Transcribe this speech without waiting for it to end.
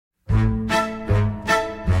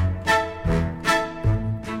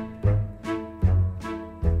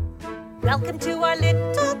Welcome to our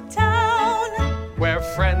little town, where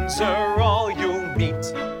friends are all you'll meet.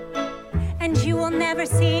 and you will never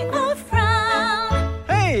see a frown.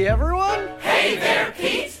 Hey, everyone! Hey there,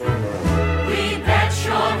 Pete. We bet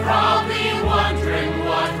you're probably wondering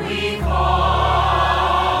what we call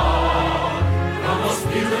the most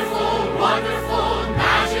beautiful, wonderful,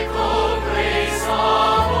 magical place of all.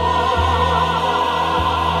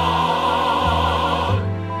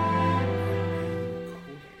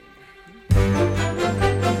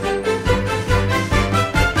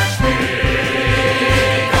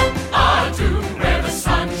 Schmigadoon, where the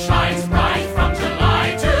sun shines bright from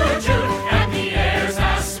July to June, and the air's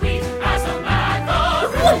as sweet as a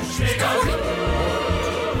macaroon. Schmigadoon.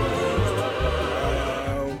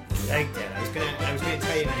 Like that. I was gonna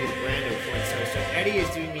tell you to do the brand before it starts. So Eddie is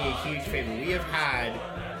doing me a huge favor. We have had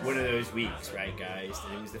one of those weeks, right, guys?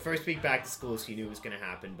 And it was the first week back to school, so you knew it was going to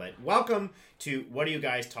happen. But welcome to What Are You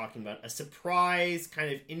Guys Talking About? A surprise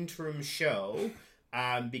kind of interim show.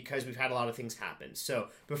 Because we've had a lot of things happen. So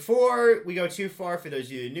before we go too far, for those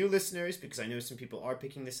of you new listeners, because I know some people are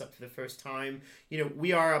picking this up for the first time,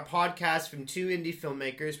 we are a podcast from two indie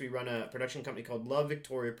filmmakers. We run a production company called Love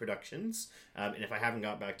Victoria Productions. And if I haven't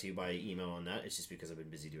got back to you by email on that, it's just because I've been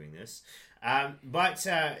busy doing this.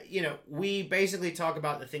 We basically talk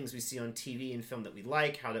about the things we see on TV and film that we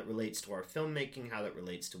like, how that relates to our filmmaking, how that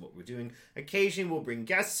relates to what we're doing. Occasionally we'll bring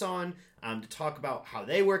guests on to talk about how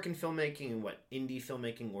they work in filmmaking and what indie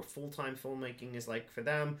filmmaking or full-time filmmaking is like for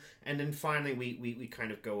them. And then finally we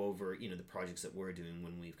kind of go over, the projects that we're doing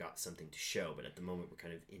when we've got something to show. But at the moment we're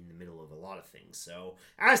kind of in the middle of a lot of things. So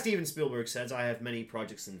as Steven Spielberg says, I have many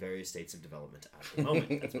projects in various states of development at the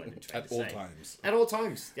moment. That's what I've been trying to say. At all times. At all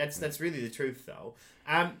times. That's really the truth, though.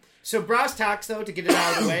 So brass tacks, though, to get it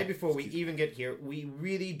out of the way before we even get here, we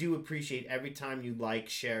really do appreciate every time you like,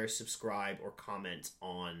 share, subscribe, or comment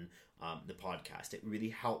on the podcast. It really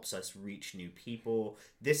helps us reach new people.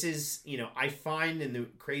 This is, I find in the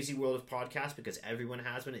crazy world of podcasts, because everyone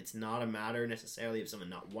has one, it's not a matter necessarily of someone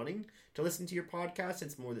not wanting to listen to your podcast.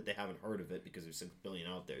 It's more that they haven't heard of it because there's 6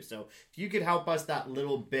 billion out there. So if you could help us that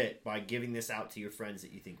little bit by giving this out to your friends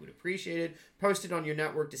that you think would appreciate it, post it on your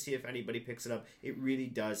network to see if anybody picks it up. It really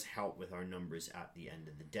does help with our numbers at the end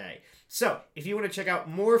of the day. So if you want to check out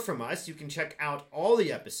more from us, you can check out all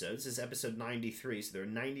the episodes. This is episode 93, so there are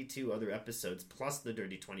 92 other episodes, plus the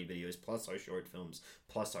Dirty 20 videos, plus our short films,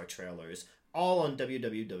 plus our trailers, all on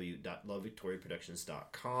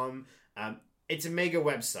www.lovevictoriaproductions.com. It's a mega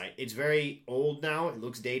website. It's very old now. It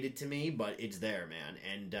looks dated to me, but it's there, man.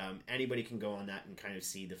 And anybody can go on that and kind of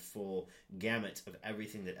see the full gamut of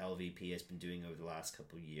everything that LVP has been doing over the last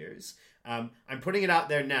couple of years. I'm putting it out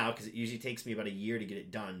there now because it usually takes me about a year to get it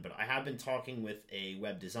done, but I have been talking with a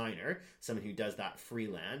web designer, someone who does that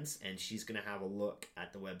freelance, and she's going to have a look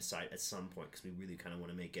at the website at some point because we really kind of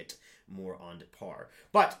want to make it more on par.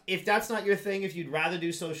 But if that's not your thing, if you'd rather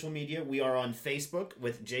do social media, we are on Facebook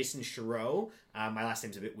with Jason Cherot. My last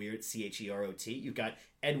name's a bit weird, Cherot. You've got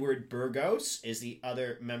Edward Burgos is the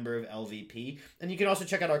other member of LVP. And you can also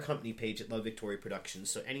check out our company page at Love Victoria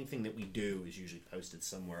Productions. So anything that we do is usually posted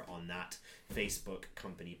somewhere on that Facebook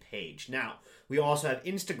company page. Now, we also have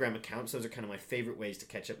Instagram accounts. Those are kind of my favorite ways to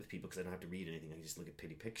catch up with people because I don't have to read anything. I can just look at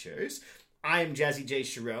pretty pictures. I am Jazzy J.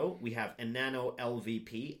 Cherot. We have Enano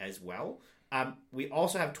LVP as well. We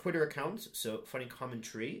also have Twitter accounts. So Funny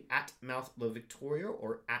Commentary at Mouth Love Victoria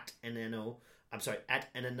or at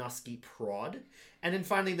Ananoski Prod. And then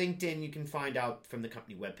finally, LinkedIn, you can find out from the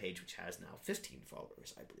company webpage, which has now 15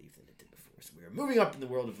 followers, I believe, than it did before. So we are moving up in the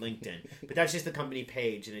world of LinkedIn. But that's just the company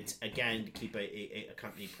page, and it's, again, to keep a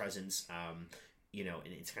company presence, and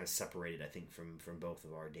it's kind of separated, I think, from both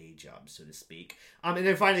of our day jobs, so to speak. And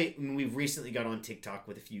then finally, we've recently got on TikTok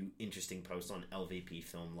with a few interesting posts on LVP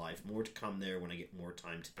Film Life. More to come there when I get more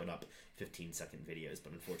time to put up 15-second videos.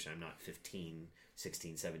 But unfortunately, I'm not 15,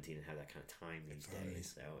 16, 17 and have that kind of time these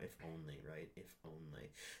days. So if only, right? If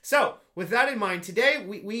only. So with that in mind, today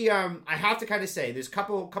we I have to kind of say there's a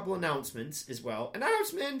couple announcements as well.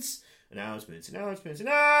 Announcements. Sorry,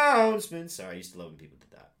 I used to love when people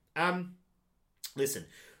did that. Listen,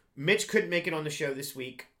 Mitch couldn't make it on the show this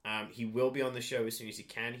week. He will be on the show as soon as he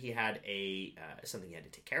can. He had something he had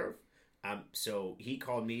to take care of. So he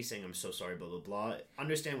called me saying, I'm so sorry, blah, blah, blah.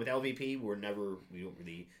 Understand with LVP, we don't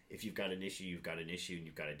really, if you've got an issue, you've got an issue and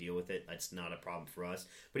you've got to deal with it. That's not a problem for us.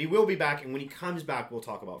 But he will be back. And when he comes back, we'll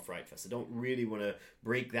talk about Fright Fest. I don't really want to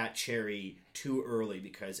break that cherry too early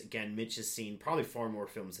because, again, Mitch has seen probably far more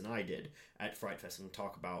films than I did at Fright Fest and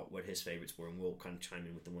talk about what his favorites were. And we'll kind of chime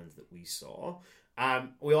in with the ones that we saw.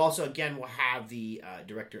 We also, again, will have the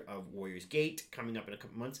director of Warriors Gate coming up in a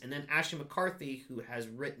couple months. And then Ashley McCarthy, who has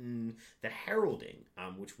written The Heralding,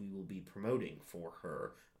 which we will be promoting for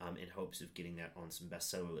her in hopes of getting that on some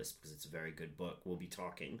bestseller lists because it's a very good book. We'll be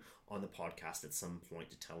talking on the podcast at some point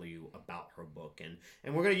to tell you about her book. And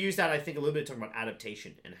we're going to use that, I think, a little bit to talk about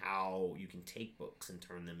adaptation and how you can take books and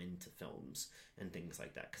turn them into films and things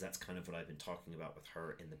like that, because that's kind of what I've been talking about with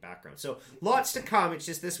her in the background. So lots to come. It's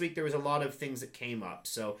just this week there was a lot of things that came up.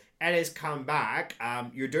 So Ed has come back.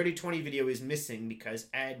 Your Dirty 20 video is missing because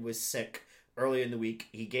Ed was sick earlier in the week.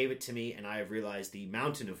 He gave it to me, and I have realized the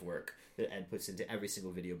mountain of work that Ed puts into every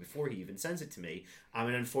single video before he even sends it to me.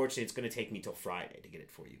 And unfortunately, it's going to take me till Friday to get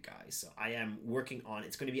it for you guys. So I am working on it.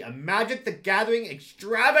 It's going to be a Magic the Gathering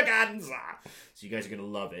extravaganza. So you guys are going to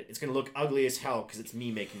love it. It's going to look ugly as hell because it's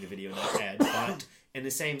me making the video, not Ed. But in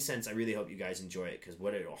the same sense, I really hope you guys enjoy it, because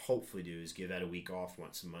what it'll hopefully do is give Ed a week off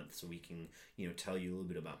once a month so we can, tell you a little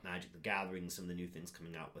bit about Magic the Gathering, some of the new things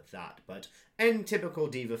coming out with that. But in typical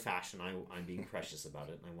diva fashion, I'm being precious about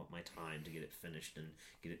it, and I want my time to get it finished and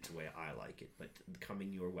get it to the way I like it, but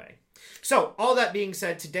coming your way. So, all that being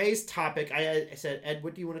said, today's topic, I said, Ed,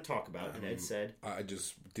 what do you want to talk about? And Ed said... I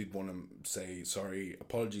just did want to say, sorry,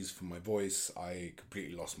 apologies for my voice. I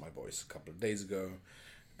completely lost my voice a couple of days ago,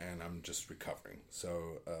 and I'm just recovering.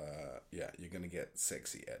 So, you're going to get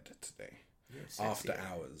sexy Ed today. Yeah, after Ed.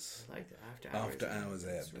 Hours. I like that. After hours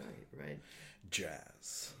Ed. That's right.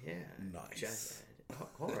 Jazz. Yeah. Nice. Jazz Ed.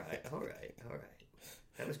 All right.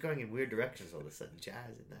 That was going in weird directions all of a sudden. Jazz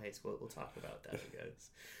and nice. We'll talk about that, I guess.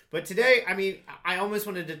 But today, I almost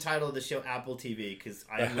wanted to title the show Apple TV, because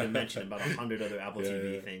I'm going to mention about 100 other Apple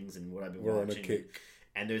TV things and what I've been watching. We're on a kick.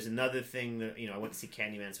 And there's another thing that, I went to see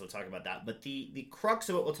Candyman, so we'll talk about that. But the crux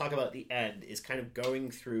of what we'll talk about at the end is kind of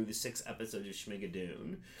going through the 6 episodes of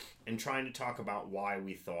Schmigadoon and trying to talk about why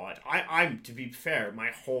we thought... I'm to be fair,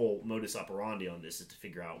 my whole modus operandi on this is to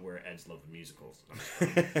figure out where Ed's love of musicals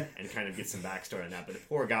and kind of get some backstory on that. But the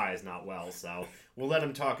poor guy is not well, so we'll let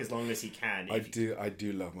him talk as long as he can. I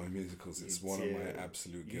do love my musicals. It's one of my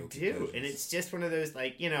absolute guilty pleasures. And it's just one of those,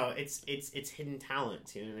 it's hidden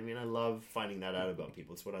talent. You know what I mean? I love finding that out about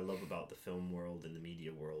people. It's what I love about the film world and the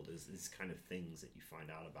media world is these kind of things that you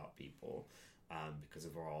find out about people because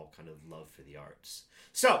of our all kind of love for the arts.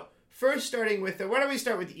 So, first starting with, why don't we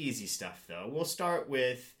start with the easy stuff, though? We'll start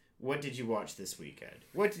with, what did you watch this week, Ed?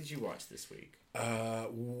 What did you watch this week? I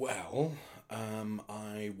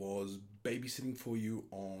was babysitting for you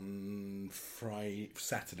on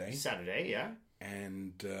Saturday. Saturday, yeah.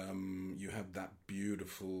 And you have that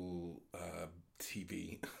beautiful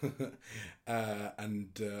TV.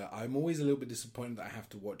 and I'm always a little bit disappointed that I have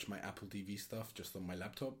to watch my Apple TV stuff just on my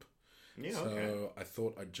laptop. Yeah, so okay. I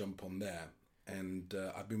thought I'd jump on there. And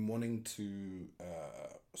I've been wanting to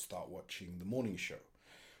start watching The Morning Show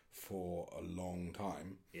for a long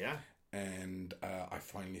time. Yeah. And I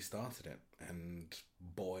finally started it, and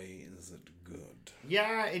boy, is it good!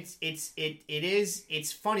 Yeah, it is.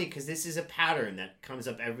 It's funny because this is a pattern that comes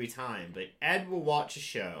up every time. But Ed will watch a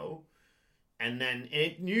show, and then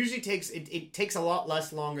it usually takes a lot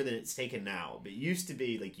less longer than it's taken now. But it used to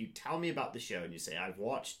be like you tell me about the show, and you say, "I've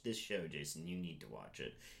watched this show, Jason. You need to watch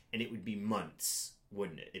it," and it would be months.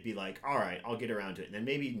 Wouldn't it? It'd be like, all right, I'll get around to it. And then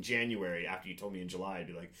maybe in January, after you told me in July, I'd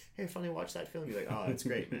be like, hey, I finally watched that film. You'd be like, oh, that's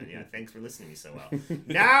great, man. Yeah, thanks for listening to me so well.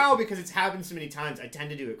 Now, because it's happened so many times, I tend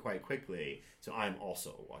to do it quite quickly. So I'm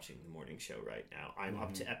also watching The Morning Show right now. I'm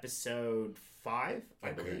up to episode 5,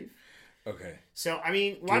 I believe. Okay. So, why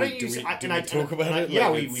don't you... Do we talk about it?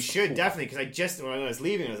 Yeah, we should, definitely, because when I was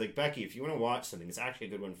leaving, I was like, Becky, if you want to watch something, it's actually a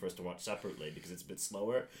good one for us to watch separately, because it's a bit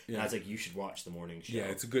slower. Yeah. And I was like, you should watch The Morning Show. Yeah,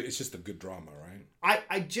 it's just a good drama, right?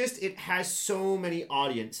 It has so many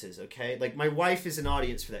audiences, okay? Like, my wife is an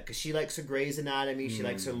audience for that, because she likes her Grey's Anatomy, she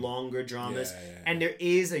likes her longer dramas, and there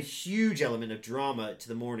is a huge element of drama to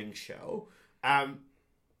The Morning Show.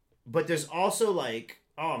 But there's also,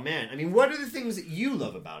 oh, man, what are the things that you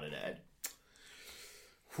love about it, Ed?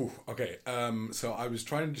 Okay, so I was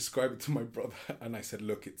trying to describe it to my brother, and I said,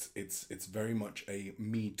 "Look, it's very much a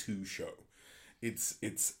Me Too show.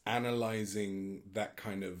 It's analyzing that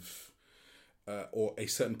kind of or a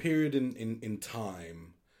certain period in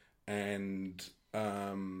time, and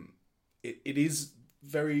it is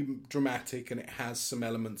very dramatic, and it has some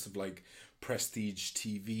elements of prestige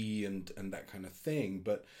TV and that kind of thing.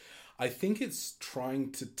 But I think it's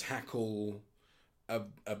trying to tackle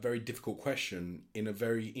a very difficult question in a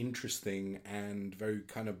very interesting and very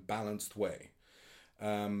kind of balanced way.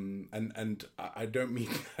 And I don't mean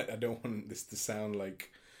that, I don't want this to sound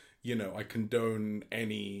like, I condone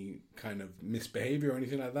any kind of misbehavior or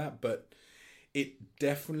anything like that, but it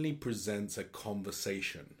definitely presents a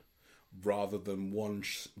conversation rather than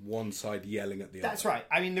one side yelling at the other. That's right.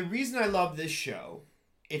 I mean, the reason I love this show,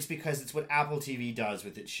 it's because it's what Apple TV does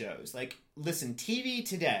with its shows. Like, listen, TV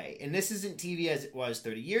today, and this isn't TV as it was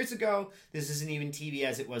 30 years ago, this isn't even TV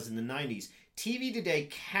as it was in the 90s. TV today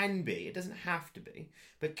can be, it doesn't have to be,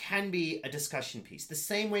 but can be a discussion piece, the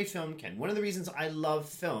same way film can. One of the reasons I love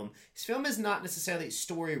film is not necessarily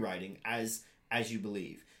story writing as you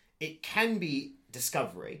believe. It can be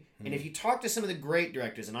discovery. And if you talk to some of the great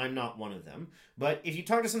directors, and I'm not one of them, but if you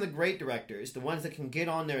talk to some of the great directors, the ones that can get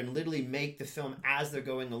on there and literally make the film as they're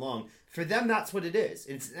going along, for them that's what it is.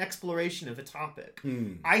 It's an exploration of a topic.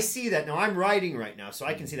 I see that. Now I'm writing right now, so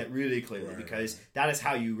I can see that really clearly, because that is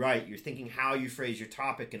how you write. You're thinking how you phrase your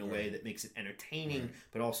topic in a way that makes it entertaining,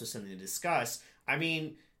 but also something to discuss. I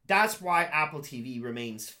mean, that's why Apple TV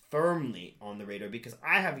remains firmly on the radar, because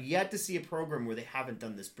I have yet to see a program where they haven't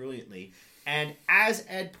done this brilliantly. And as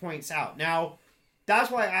Ed points out, now, that's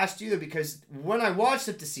why I asked you, though, because when I watched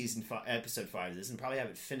up to episode 5 of this, and probably have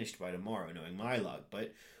it finished by tomorrow, knowing my luck,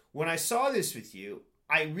 but when I saw this with you,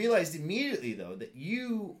 I realized immediately, though, that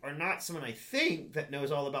you are not someone, I think, that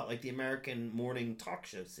knows all about, like, the American morning talk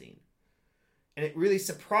show scene. And it really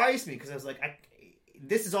surprised me, because I was like,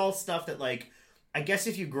 this is all stuff that, like, I guess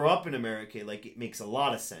if you grow up in America, like, it makes a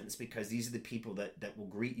lot of sense, because these are the people that will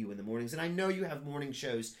greet you in the mornings. And I know you have morning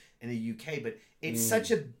shows in the UK, but it's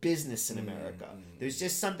such a business in America. There's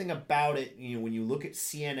just something about it, you know, when you look at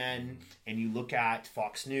CNN and you look at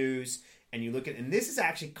Fox News and you look at, and this is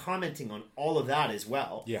actually commenting on all of that as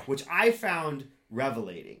well, which I found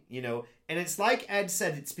revelating, you know. And it's like Ed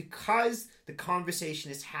said, it's because the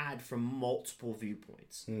conversation is had from multiple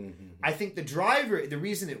viewpoints. I think the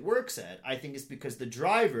reason it works, Ed, I think is because the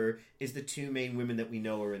driver is the two main women that we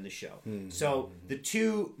know are in the show. So the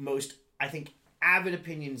two most, I think, avid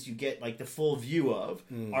opinions you get, like the full view of,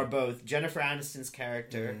 are both Jennifer Aniston's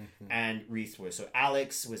character and Reese Witherspoon. So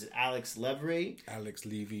Alex Levy,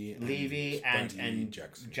 and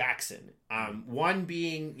Jackson. One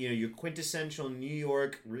being, you know, your quintessential New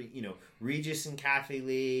York, you know, Regis and Kathy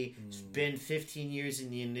Lee, been 15 years in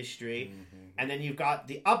the industry, and then you've got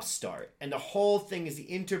the upstart, and the whole thing is the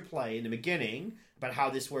interplay in the beginning about how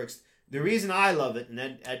this works. The reason I love it, and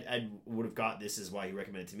Ed would have got this, is why he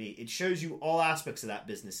recommended it to me, it shows you all aspects of that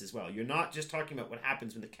business as well. You're not just talking about what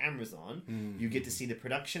happens when the camera's on. You get to see the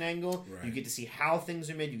production angle. Right. You get to see how things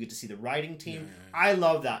are made. You get to see the writing team. I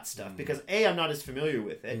love that stuff because A, I'm not as familiar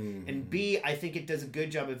with it, and B, I think it does a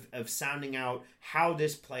good job of sounding out how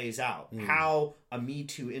this plays out, how a Me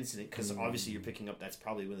Too incident, because obviously you're picking up that's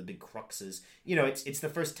probably one of the big cruxes. You know, it's the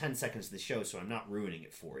first 10 seconds of the show, so I'm not ruining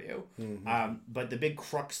it for you. But the big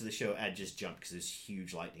crux of the show, Ed just jumped because there's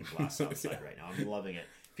huge lightning blasts outside right now. I'm loving it.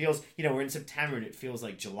 Feels, you know, we're in September and it feels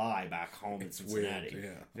like July back home in Cincinnati.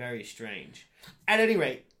 Weird, very strange. At any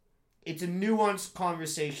rate, it's a nuanced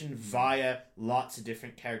conversation via lots of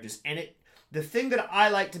different characters, and the thing that I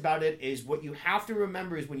liked about it is what you have to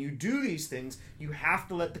remember is when you do these things, you have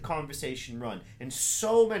to let the conversation run. And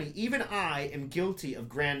so many, even I, am guilty of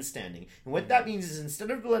grandstanding. And what that means is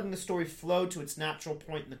instead of letting the story flow to its natural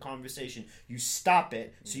point in the conversation, you stop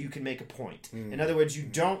it so you can make a point. In other words, you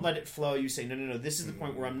don't let it flow. You say, no, this is the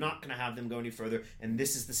point where I'm not going to have them go any further, and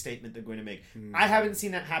this is the statement they're going to make. I haven't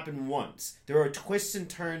seen that happen once. There are twists and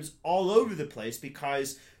turns all over the place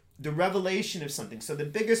because the revelation of something. So the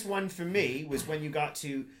biggest one for me was when you got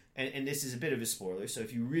to, and this is a bit of a spoiler, so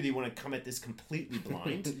if you really want to come at this completely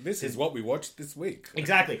blind, this is what we watched this week.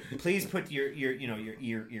 Exactly. Please put your ear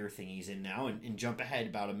thingies in now and jump ahead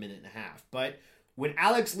about a minute and a half. But when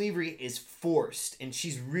Alex Levy is forced, and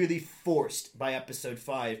she's really forced by episode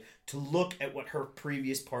 5 to look at what her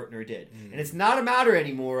previous partner did. And it's not a matter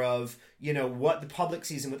anymore of, you know, what the public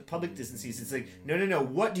sees and what the public doesn't see. It's like, no,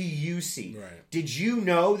 what do you see? Right. Did you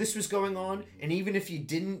know this was going on? And even if you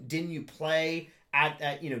didn't you play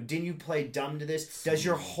didn't you play dumb to this? Does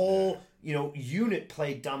your whole, you know, unit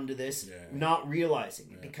play dumb to this, not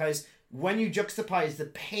realizing it? Because when you juxtapose the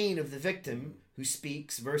pain of the victim who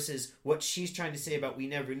speaks versus what she's trying to say about we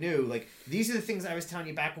never knew, like, these are the things I was telling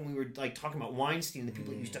you back when we were, like, talking about Weinstein, the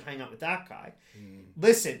people that used to hang out with that guy.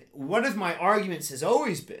 Listen, one of my arguments has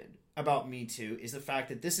always been about Me Too is the fact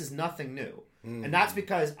that this is nothing new. And that's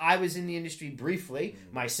because I was in the industry briefly.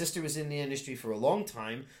 My sister was in the industry for a long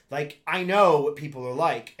time. Like, I know what people are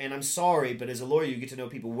like, and I'm sorry, but as a lawyer, you get to know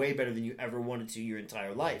people way better than you ever wanted to your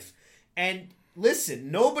entire life. And listen,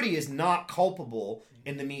 nobody is not culpable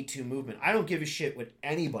in the Me Too movement. I don't give a shit what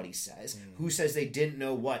anybody says. Who says they didn't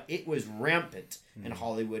know what? It was rampant in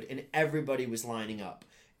Hollywood, and everybody was lining up.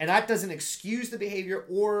 And that doesn't excuse the behavior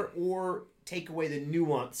or take away the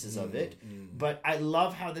nuances of it. But I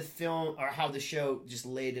love how the film or how the show just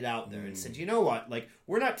laid it out there and said, you know what? Like,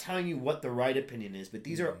 we're not telling you what the right opinion is, but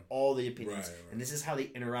these are all the opinions, Right. and this is how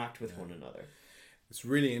they interact with one another. It's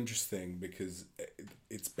really interesting because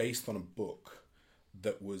it's based on a book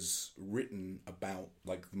that was written about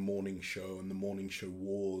like the morning show and the morning show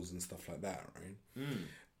wars and stuff like that,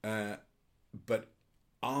 right? But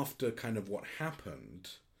after kind of what happened,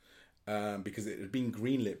 because it had been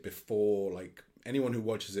greenlit before, like anyone who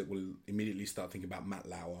watches it will immediately start thinking about Matt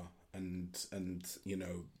Lauer and you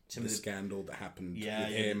know the scandal that happened with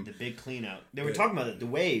him. The big clean out. They were talking about it,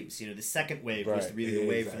 the waves, you know, the second wave was really the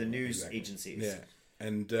wave for the news agencies. Yeah.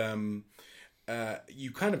 And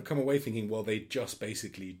you kind of come away thinking, well, they just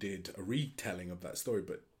basically did a retelling of that story.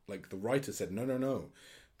 But like the writer said, no.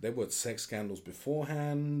 There were sex scandals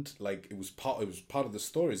beforehand. Like it was part of the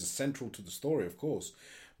story. It's central to the story, of course.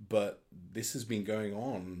 But this has been going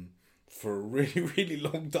on for a really, really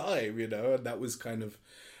long time, you know. And that was kind of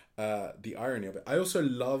the irony of it. I also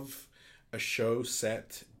love a show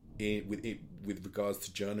set with regards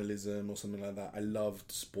to journalism or something like that. I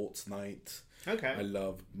loved Sports Night. Okay. I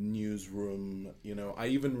loved Newsroom. You know, I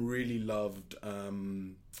even really loved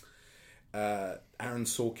Aaron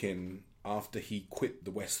Sorkin. After he quit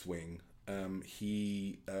The West Wing,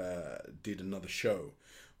 he did another show,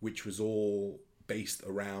 which was all based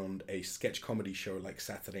around a sketch comedy show like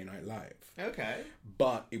Saturday Night Live. Okay.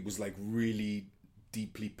 But it was like really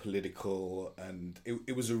deeply political, and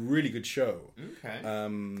it was a really good show. Okay.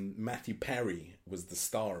 Matthew Perry was the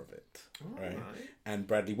star of it, right? And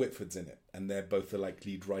Bradley Whitford's in it, and they're both the like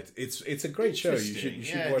lead writers. It's a great show. You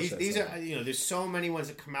should watch these that. are, you know, there's so many ones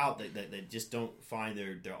that come out that just don't find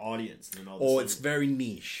their audience, and then all of a Or sudden, it's very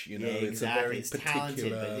niche, you know. yeah, It's a very it's particular.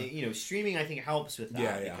 talented, but you know, streaming I think helps with that.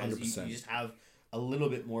 Yeah, because 100%. you just have a little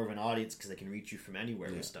bit more of an audience because they can reach you from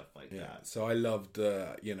anywhere with stuff like that. So I loved,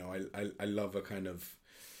 you know, I love a kind of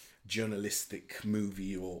journalistic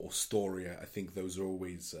movie or story. I think those are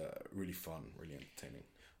always really fun, really entertaining.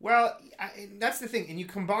 Well, that's the thing, and you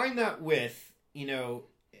combine that with, you know,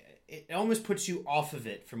 it almost puts you off of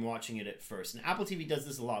it from watching it at first. And Apple TV does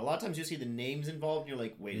this a lot. A lot of times you'll see the names involved, and you're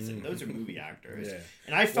like, wait a second, those are movie actors. Yeah.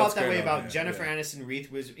 And I felt What's that way going on about here? Jennifer Yeah. Aniston.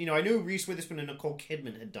 Reese was, you know, I knew Reese Witherspoon and Nicole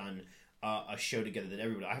Kidman had done a show together that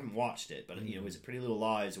everybody, I haven't watched it, but you know, it was Pretty Little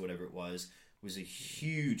Lies or whatever it was a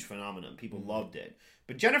huge phenomenon. People loved it.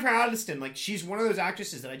 But Jennifer Aniston, like, she's one of those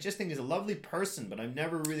actresses that I just think is a lovely person, but I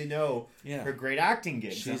never really know her great acting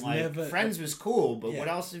gigs. She's and, like, never- Friends was cool, but Yeah.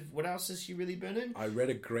 what else has she really been in? I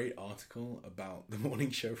read a great article about the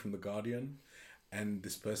morning show from The Guardian, and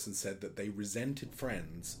this person said that they resented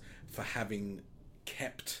Friends for having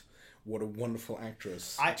kept what a wonderful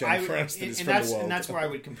actress Jennifer Aniston is from the world. And that's where I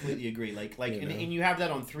would completely agree. Like, You know? and you have that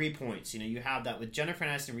on 3 points. You know, you have that with Jennifer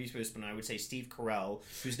Aniston, Reese Witherspoon, and I would say Steve Carell,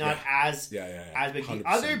 who's not as big. 100%. The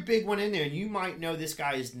other big one in there, and you might know this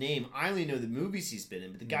guy's name. I only know the movies he's been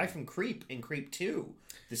in, but the guy from Creep in Creep 2,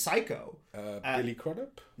 the Psycho. Billy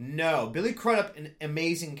Crudup? No, Billy Crudup, an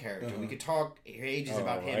amazing character. We could talk ages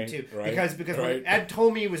about him too, because when Ed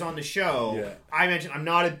told me he was on the show, I mentioned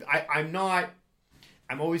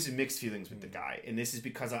I'm always in mixed feelings with the guy, and this is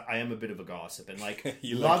because I am a bit of a gossip, and like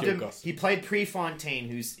loved him. Gossip. He played Prefontaine,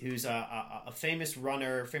 who's a famous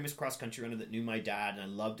runner, famous cross country runner that knew my dad, and I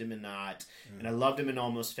loved him in that, and I loved him in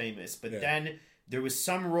Almost Famous. But then there was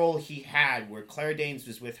some role he had where Claire Danes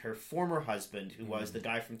was with her former husband, who was the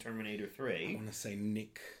guy from Terminator 3. I want to say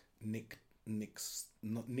Nick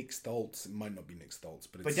Stoltz. It might not be Nick Stoltz,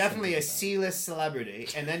 but Definitely a something C-list celebrity.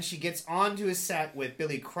 And then she gets onto a set with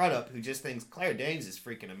Billy Crudup, who just thinks Claire Danes is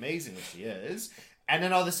freaking amazing, which she is. And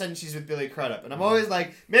then all of a sudden she's with Billy Crudup. And I'm always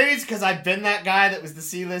like, maybe it's because I've been that guy that was the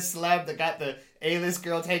C-list celeb that got the A-list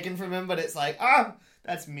girl taken from him. But it's like,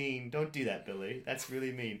 that's mean. Don't do that, Billy. That's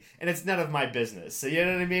really mean. And it's none of my business. So you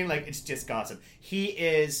know what I mean? Like, it's just gossip. He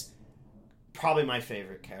is probably my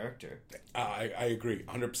favorite character. I agree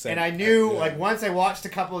 100%. And I knew, like, once I watched a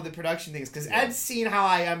couple of the production things, because Ed's seen how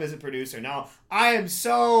I am as a producer. Now, I am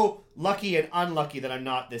so lucky and unlucky that I'm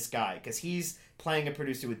not this guy, because he's playing a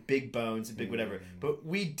producer with big bones and big whatever. But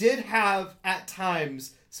we did have, at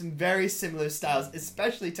times, some very similar styles,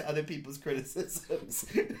 especially to other people's criticisms.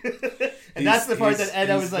 And that's the part that Ed,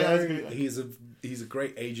 I was like... He's a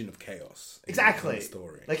great agent of chaos. Exactly. In the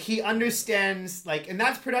story. Like, he understands, like, and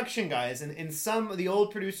that's production, guys. And some of the old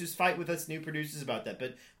producers fight with us new producers about that.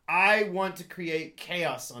 But I want to create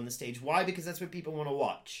chaos on the stage. Why? Because that's what people want to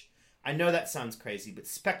watch. I know that sounds crazy, but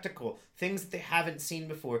spectacle, things that they haven't seen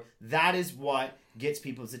before, that is what gets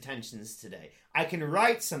people's attentions today. I can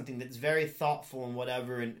write something that's very thoughtful and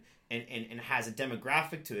whatever, and and has a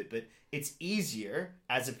demographic to it, but it's easier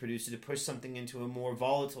as a producer to push something into a more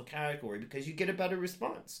volatile category because you get a better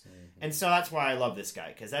response. And so that's why I love this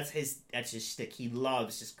guy, because that's his shtick. He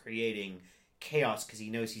loves just creating chaos because he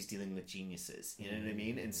knows he's dealing with geniuses. You know what I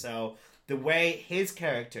mean? And so the way his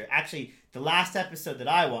character, actually, the last episode that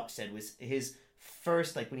I watched was his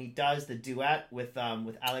first, like when he does the duet with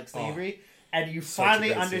Alex Avery. And you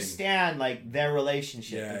finally understand like their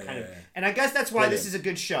relationship and kind of, and I guess that's why this is a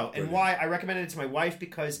good show and why I recommended it to my wife,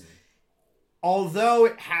 because although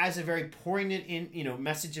it has a very poignant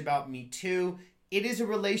message about Me Too, it is a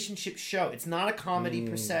relationship show. It's not a comedy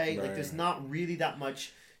per se. Like there's not really that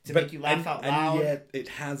much to make you laugh out loud. And yet it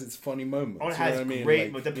has its funny moments. Oh, it has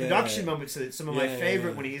great moments. The production moments are some of my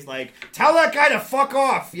favorite when he's like, tell that guy to fuck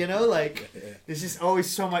off, There's just always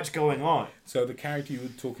so much going on. So the character you were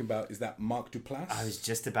talking about, is that Mark Duplass? I was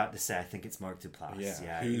just about to say, I think it's Mark Duplass.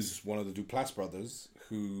 Yeah, who's one of the Duplass brothers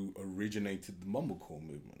who originated the mumblecore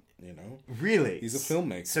movement, Really? He's a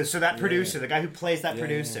filmmaker. So that producer, the guy who plays that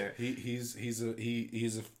producer. He's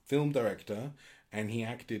a film director, and he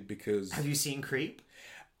acted because... Have you seen Creep?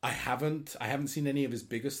 I haven't seen any of his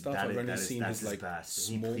bigger stuff. I've only seen his like best.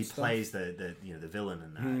 small he stuff. plays the villain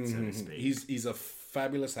in that, so to speak. He's a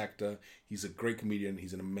fabulous actor. He's a great comedian.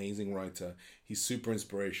 He's an amazing writer. He's super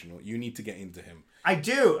inspirational. You need to get into him. I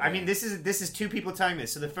do. Yeah. I mean, this is two people telling me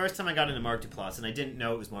this. So the first time I got into Mark Duplass, and I didn't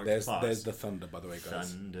know it was Mark Duplass. There's the thunder, by the way,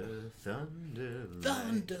 guys.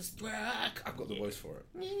 Thunderstruck. I've got the voice for it.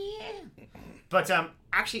 Yeah. But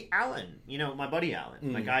actually, Alan, my buddy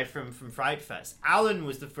Alan, my guy from Fright Fest. Alan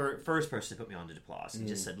was the first person to put me on to Duplass and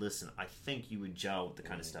just said, "Listen, I think you would gel with the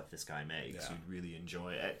kind of stuff this guy makes. You'd really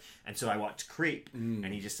enjoy it." And so I watched Creep, and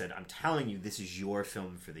he just said, "I'm telling you, this is your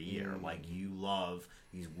film for the year. Like you love."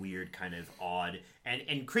 These weird kind of odd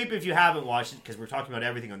and Creep, if you haven't watched it, because we're talking about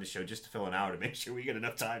everything on the show just to fill an hour to make sure we get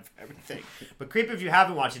enough time for everything, but Creep, if you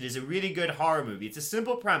haven't watched it, is a really good horror movie. It's a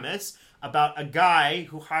simple premise about a guy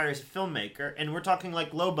who hires a filmmaker, and we're talking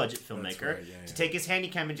like low budget filmmaker, to take his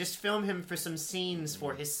handycam and just film him for some scenes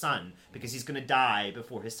for his son, because he's going to die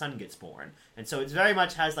before his son gets born. And so it very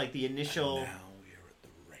much has like the initial... And now we're at the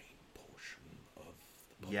rain portion of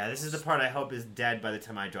the podcast. Yeah, this is the part I hope is dead by the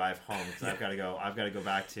time I drive home, because I've got to go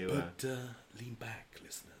back to... But lean back,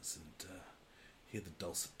 listeners, and hear the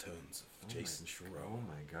dulcet tones of Jason Schreier. Oh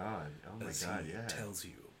my god, yeah. Tells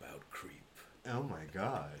you about Creep. Oh my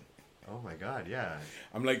god, yeah.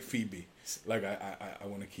 I'm like Phoebe. Like, I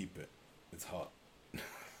want to keep it. It's hot.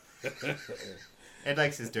 Ed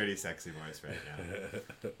likes his dirty, sexy voice right now.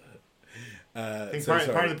 I think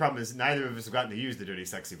part of the problem is neither of us have gotten to use the dirty,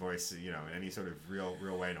 sexy voice, in any sort of real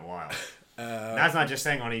way in a while. That's not just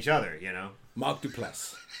saying on each other, Mark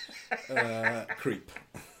Duplass. Creep.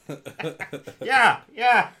 Yeah.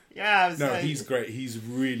 No, he's great. He's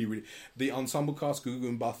really... The ensemble cast,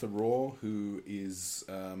 Gugu Mbatha Raw, who is,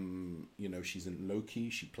 she's in Loki.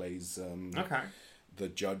 She plays the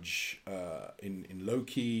judge in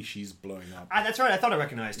Loki. She's blowing up. That's right. I thought I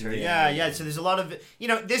recognized her. Yeah. So there's a lot of...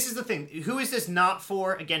 this is the thing. Who is this not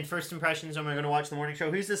for? Again, first impressions. I'm going to watch the morning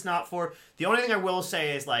show. Who's this not for? The only thing I will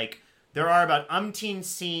say is, like... There are about umpteen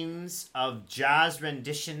scenes of jazz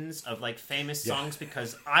renditions of like famous songs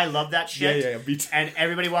because I love that shit. Yeah, me too. And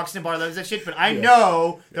everybody walks in the bar loves that shit. But I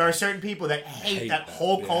know there are certain people that hate that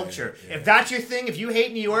whole culture. Yeah. If that's your thing, if you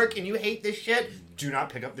hate New York and you hate this shit, do not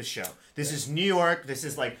pick up this show. This is New York. This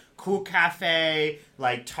is like cool cafe,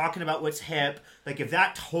 like talking about what's hip. Like if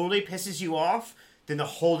that totally pisses you off, then the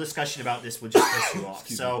whole discussion about this will just piss you off.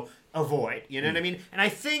 So avoid. You know what I mean? And I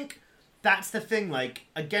think... That's the thing, like,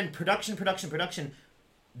 again, production.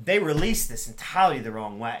 They released this entirely the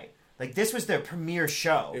wrong way. Like, this was their premiere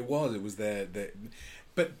show. It was their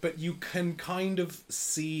but you can kind of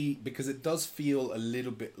see, because it does feel a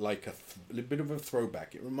little bit like a bit of a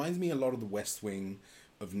throwback. It reminds me a lot of the West Wing,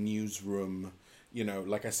 of Newsroom,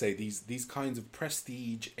 like I say, these kinds of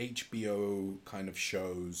prestige HBO kind of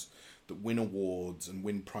shows that win awards and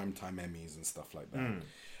win primetime Emmys and stuff like that.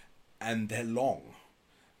 And they're long.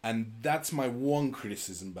 And that's my one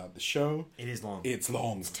criticism about the show. It is long. It's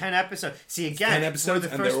long. It's 10 episodes. See, again, 10 episodes,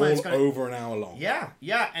 and they're all over an hour long. Yeah,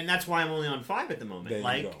 and that's why I'm only on 5 at the moment.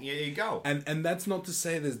 There you go. And that's not to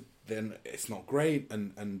say then it's not great,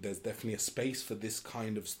 and there's definitely a space for this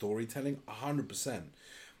kind of storytelling, 100%.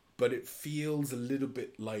 But it feels a little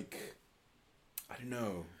bit like... I don't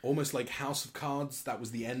know, almost like House of Cards. That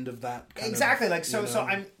was the end of that. Exactly.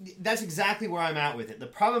 That's exactly where I'm at with it. The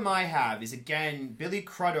problem I have is, again, Billy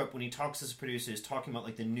Crudup, when he talks as a producer, is talking about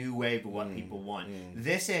like the new wave of what people want.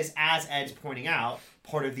 This is, as Ed's pointing out,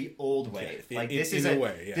 part of the old wave. Yeah, like in this is a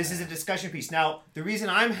way, yeah. this is a discussion piece. Now, the reason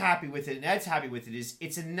I'm happy with it and Ed's happy with it is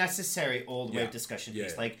it's a necessary old wave discussion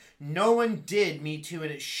piece. Yeah. Like no one did Me Too,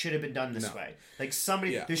 and it should have been done this way. Like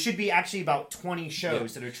somebody, there should be actually about 20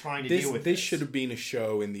 shows that are trying to deal with this. This should have been a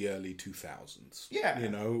show in the early 2000s. Yeah, you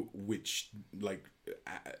know, which like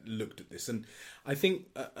looked at this, and I think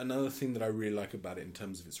another thing that I really like about it in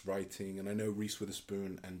terms of its writing, and I know Reese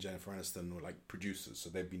Witherspoon and Jennifer Aniston were like producers, so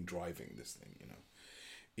they've been driving this thing, you know,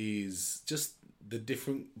 is just the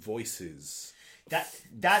different voices.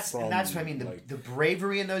 That's what I mean. The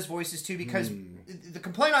bravery in those voices too, because the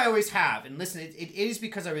complaint I always have, and listen, it is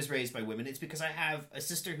because I was raised by women. It's because I have a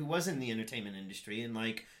sister who was in the entertainment industry and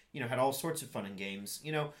like, you know, had all sorts of fun and games.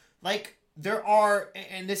 You know, like there are,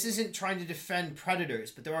 and this isn't trying to defend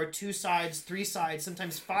predators, but there are 2 sides, 3 sides,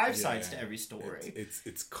 sometimes 5 sides to every story.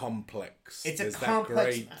 It's complex. It's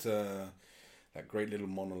complex. That great little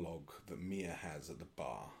monologue that Mia has at the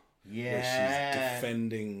bar. Yeah. Where she's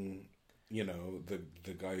defending, you know,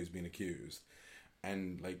 the guy who's been accused.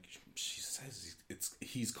 And like she says,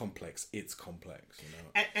 he's complex. It's complex, you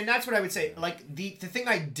know. And that's what I would say. Like the thing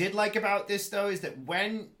I did like about this though is that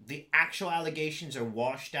when the actual allegations are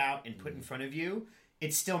washed out and put in front of you,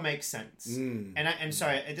 it still makes sense. And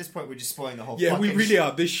sorry, at this point we're just spoiling the whole. Yeah, we really show.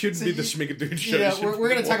 are. This shouldn't be the Schmigadoon show. Yeah, we're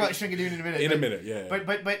going to talk about Schmigadoon in a minute. In a minute, yeah. But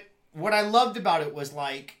what I loved about it was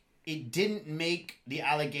like it didn't make the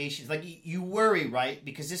allegations like you worry, right?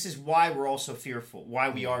 Because this is why we're all so fearful. Why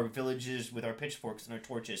we are villagers with our pitchforks and our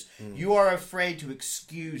torches. You are afraid to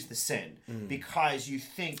excuse the sin because you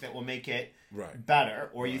think that will make it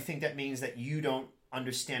better, or you think that means that you don't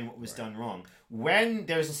understand what was done wrong. When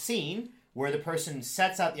there's a scene where the person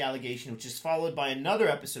sets out the allegation, which is followed by another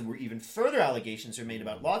episode where even further allegations are made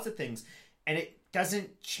about lots of things, and it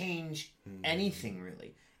doesn't change anything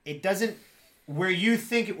really. It doesn't, where you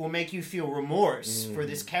think it will make you feel remorse for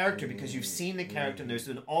this character because you've seen the character and there's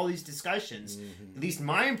been all these discussions. At least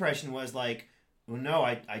my impression was like, well, no,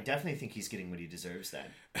 I definitely think he's getting what he deserves then.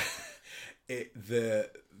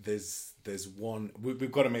 There's one,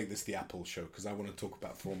 we've got to make this the Apple show because I want to talk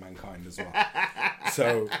about For Mankind as well.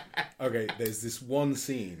 So, okay, there's this one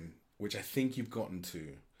scene which I think you've gotten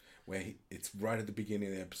to, where it's right at the beginning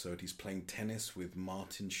of the episode. He's playing tennis with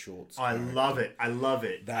Martin Short's character. I love it. I love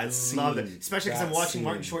it. Especially because I'm watching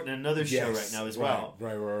Martin Short in another show right now as well.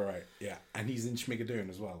 Right. Yeah. And he's in Schmigadoon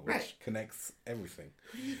as well, which connects everything.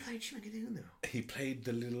 Who did he play in Schmigadoon though? He played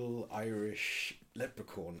the little Irish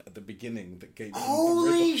leprechaun at the beginning that gave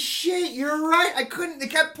Holy shit, you're right. They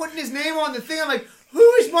kept putting his name on the thing. I'm like,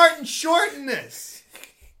 who is Martin Short in this?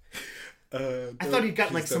 I thought he'd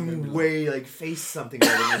got like some way like face something. But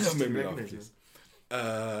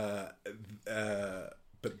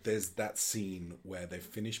there's that scene where they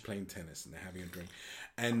finish playing tennis and they're having a drink,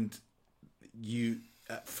 and you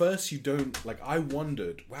at first you don't like. I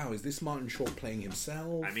wondered, wow, is this Martin Short playing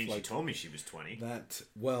himself? I mean, like, she told me she was 20.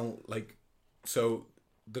 So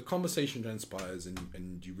the conversation transpires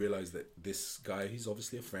and you realize that this guy, he's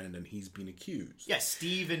obviously a friend and he's been accused. Yes,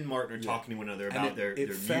 Steve and Martin are talking to one another about their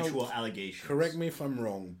mutual allegations. Correct me if I'm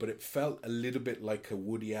wrong, but it felt a little bit like a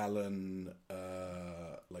Woody Allen,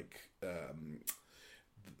 the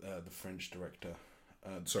French director.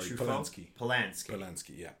 Polanski.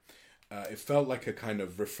 Polanski, yeah. It felt like a kind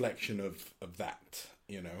of reflection of that,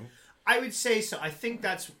 you know? I would say so. I think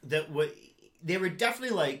what they were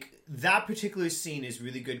definitely like, that particular scene is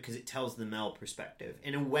really good because it tells the male perspective.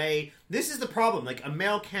 In a way, this is the problem. Like, a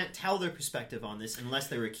male can't tell their perspective on this unless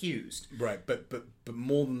they're accused. Right, but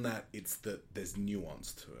more than that, it's that there's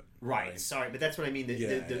nuance to it. Right, sorry, but that's what I mean.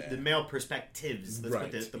 The male perspectives,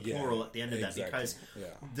 let's put the plural at the end of that, because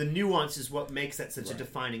the nuance is what makes that such a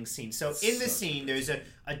defining scene. So in the scene, there's a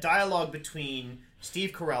dialogue between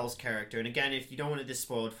Steve Carell's character, and again, if you don't want it this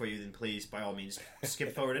spoiled for you, then please, by all means,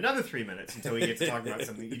 skip forward another 3 minutes until we get to talk about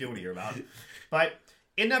something you do want to hear about. But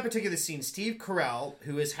in that particular scene, Steve Carell,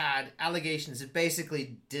 who has had allegations of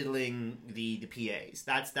basically diddling the PAs,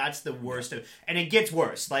 that's the worst of, and it gets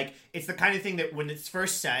worse. Like, it's the kind of thing that when it's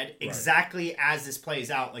first said, exactly as this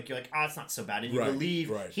plays out, like, you're like, oh, it's not so bad, and you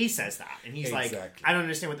believe he says that, and he's like, I don't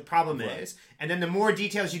understand what the problem is, and then the more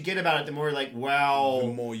details you get about it, the more like, well, the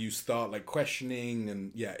more you start like questioning,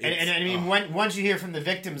 and and I mean, once you hear from the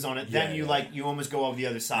victims on it, then you almost go over the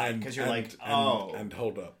other side because you're like, oh, and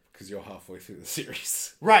hold up. Because you're halfway through the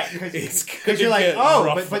series, right? Because you're like,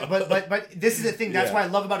 oh, but this is the thing. That's what I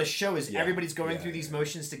love about a show is everybody's going through these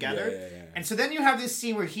motions together, and so then you have this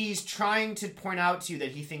scene where he's trying to point out to you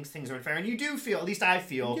that he thinks things are unfair, and you do feel, at least I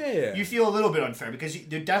feel, you feel a little bit unfair because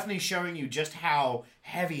they're definitely showing you just how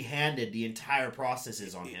heavy-handed the entire process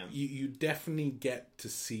is on him. You definitely get to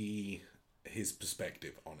see his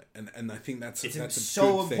perspective on it, and I think that's a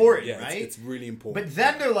so good thing. important, Yeah, right? It's really important. But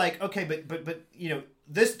then they're like, okay, but you know,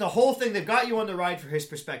 the whole thing, they've got you on the ride for his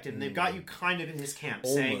perspective, and they've got you kind of in his camp,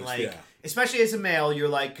 saying Almost, like, yeah. especially as a male, you're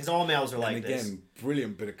like, because all males are like and again, this.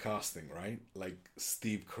 brilliant bit of casting, right? Like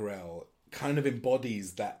Steve Carell kind of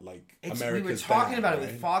embodies that, like, America's We were talking dad, about right?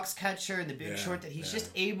 it with Foxcatcher and The Big Yeah, Short, that he's yeah. just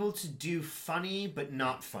able to do funny but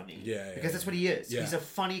not funny. Yeah, because that's what he is. Yeah. He's a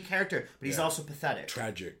funny character, but he's Yeah. also pathetic.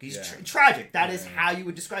 Tragic. He's yeah. tragic. That is how you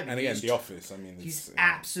would describe him. And again, He's The Office. I mean, he's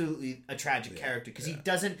absolutely a tragic character because he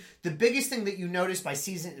doesn't. The biggest thing that you notice by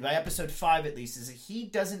episode 5 at least is that he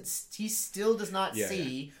still does not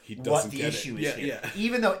see He what doesn't the get issue it. is Yeah, here. yeah.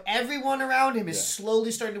 Even though everyone around him is Yeah.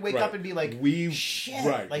 slowly starting to wake Right. up and be like, we've shit,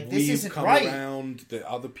 right. like this we've isn't come right. around. The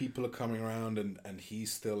other people are coming around, and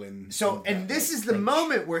he's still in. So, in and that, this like, is the crunch.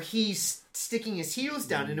 moment where he's sticking his heels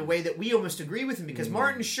down in a way that we almost agree with him, because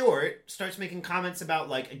Martin Short starts making comments about,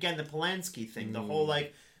 like, again, the Polanski thing, the whole,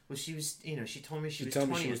 like, well, she was, you know, she told me she was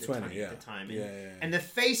 20 at the time. And, and the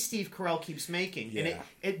face Steve Carell keeps making. And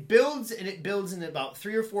it builds and it builds in about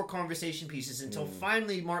 3 or 4 conversation pieces until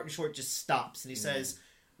finally Martin Short just stops and he says,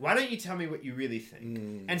 why don't you tell me what you really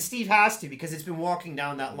think? And Steve has to, because it's been walking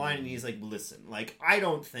down that line, and he's like, listen, like, I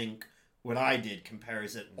don't think what I did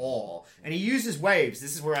compares at all. And he uses waves.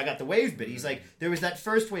 This is where I got the wave bit. He's like, there was that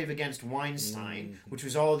first wave against Weinstein, which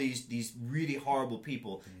was all these really horrible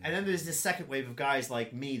people. And then there's this second wave of guys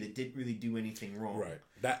like me that didn't really do anything wrong. Right.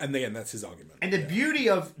 That, and again, that's his argument. And the beauty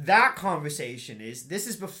of that conversation is this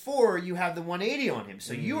is before you have the 180 on him.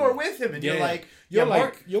 So you are with him, and you're like, you're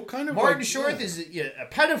kind of Martin like, Short is a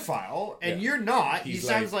pedophile, and you're not. He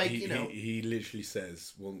sounds like, you know. He literally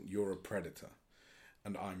says, well, you're a predator,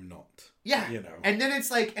 and I'm not. Yeah, you know. And then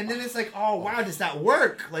it's like, oh wow, does that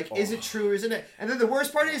work? Like, is it true or isn't it? And then the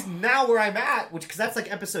worst part is now where I'm at, because that's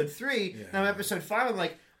like episode 3. Yeah. Now episode 5, I'm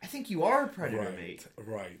like, I think you are a predator, mate.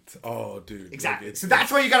 Right. Oh, dude. Exactly. Like, so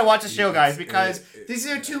that's why you got to watch the show, guys, because these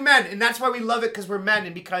are 2 men, and that's why we love it, because we're men,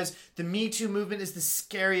 and because the Me Too movement is the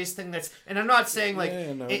scariest thing that's. And I'm not saying like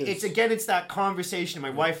it's again, it's that conversation.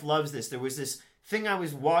 And my wife loves this. There was this thing I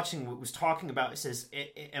was watching was talking about. It says,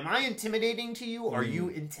 am I intimidating to you, or are you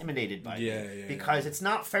intimidated by me? Because it's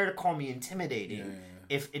not fair to call me intimidating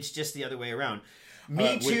if it's just the other way around.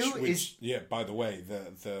 Me Too is... Yeah, by the way,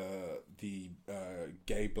 the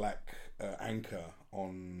gay black anchor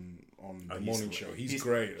on the morning show, he's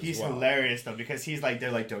great as He's well. hilarious, though, because he's like,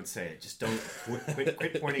 they're like, don't say it. Just don't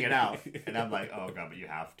quit pointing it out. And I'm like, oh, God, but you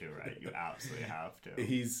have to, right? You absolutely have to.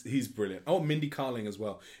 He's brilliant. Oh, Mindy Kaling as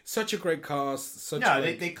well. Such a great cast.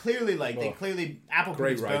 They clearly Apple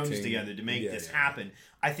put its bones writing. together to make this happen.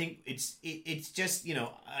 I think it's just, you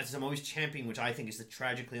know, as I'm always championing, which I think is the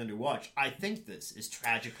tragically underwatched. I think this is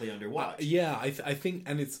tragically underwatched. I think,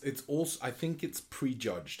 and it's also, I think it's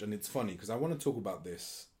prejudged, and it's funny because I want to talk about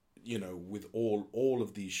this, you know, with all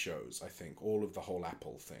of these shows. I think all of the whole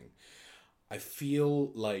Apple thing. I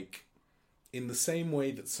feel like, in the same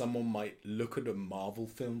way that someone might look at a Marvel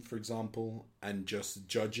film, for example, and just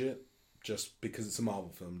judge it just because it's a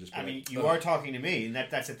Marvel film. I mean, you are talking to me, and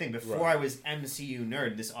that's the thing. Before I was MCU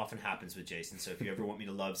nerd, this often happens with Jason, so if you ever want me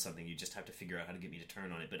to love something, you just have to figure out how to get me to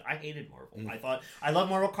turn on it. But I hated Marvel. I thought, I love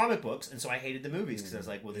Marvel comic books, and so I hated the movies, because I was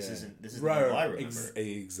like, well, this isn't the Marvel I remember.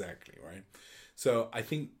 Exactly, right? So I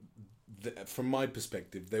think, from my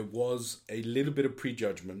perspective, there was a little bit of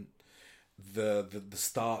prejudgment. The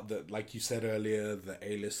star that, like you said earlier, the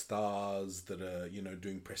A-list stars that are, you know,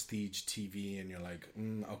 doing prestige TV, and you're like,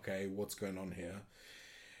 okay, what's going on here?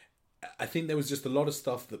 I think there was just a lot of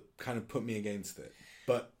stuff that kind of put me against it.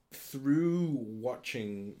 But through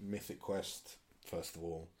watching Mythic Quest, first of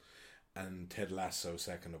all, and Ted Lasso,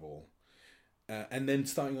 second of all, and then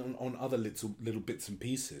starting on other little bits and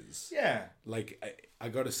pieces. Yeah. Like, I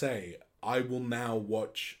gotta say, I will now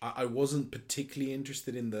watch... I wasn't particularly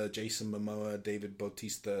interested in the Jason Momoa, David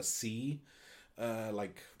Bautista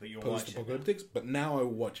post-apocalyptics, but now I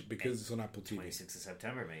will watch it because it's on Apple TV. 26th of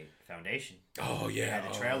September, mate. Foundation. Oh, yeah.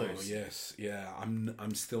 The trailers. Oh, yes. Yeah,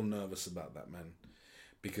 I'm still nervous about that, man.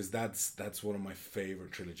 Because that's one of my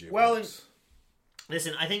favorite trilogy of books.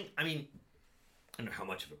 Listen, I don't know how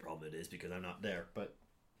much of a problem it is because I'm not there, but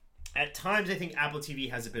at times I think Apple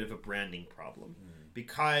TV has a bit of a branding problem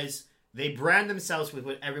because they brand themselves with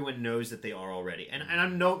what everyone knows that they are already. And I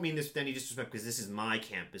don't mean this with any disrespect because this is my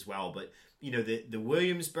camp as well, but you know, the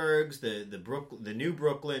Williamsburgs, the new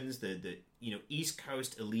Brooklyns, the East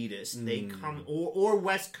Coast elitist. They come or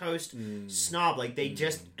West Coast snob. Like they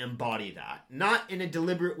just embody that, not in a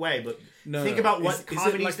deliberate way, but think about what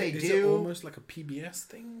comedies they do. Is it almost like a PBS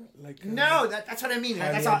thing? Like no, that's what I mean.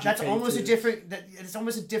 That's almost a different. It's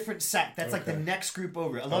almost a different sect. That's like the next group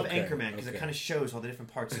over. I love Anchorman because it kind of shows all the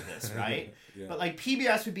different parts of this, right? But like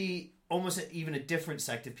PBS would be almost even a different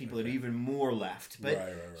sect of people that are even more left.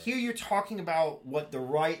 But here you're talking about what the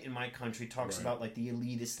right in my country talks about, like the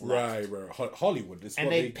elitist left. Right. Hollywood. Is and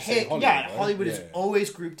what they pick, Hollywood, right? Hollywood is always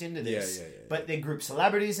grouped into this. But they group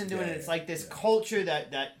celebrities into it, and it's like this culture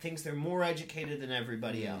that thinks they're more educated than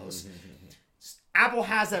everybody else. Apple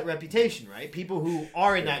has that reputation, right? People who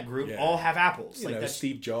are in that group all have apples. Like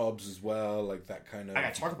Steve Jobs as well, like that kind of... I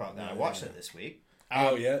got to talk about that. I watched that this week.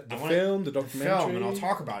 The film, the documentary. And I'll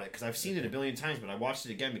talk about it because I've seen it a billion times, but I watched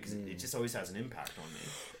it again because it just always has an impact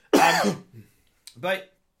on me.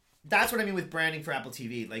 But that's what I mean with branding for Apple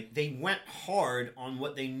TV. Like, they went hard on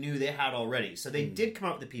what they knew they had already. So they did come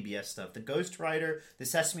out with the PBS stuff, the Ghost Rider, the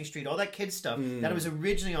Sesame Street, all that kids stuff that was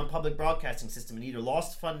originally on public broadcasting system and either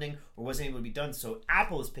lost funding or wasn't able to be done. So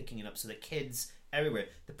Apple is picking it up so that kids everywhere.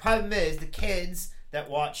 The problem is the kids that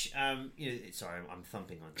watch, sorry, I'm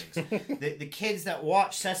thumping on things. the kids that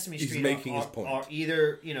watch Sesame Street are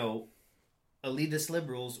either, elitist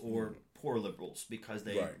liberals or poor liberals because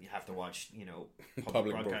they have to watch,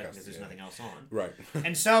 public broadcasting because there's nothing else on. Right.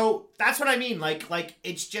 And so that's what I mean. Like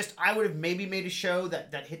it's just, I would have maybe made a show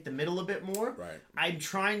that hit the middle a bit more. Right. I'm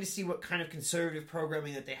trying to see what kind of conservative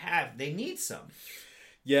programming that they have. They need some.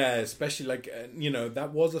 Yeah, especially like,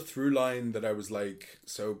 that was a through line that I was like,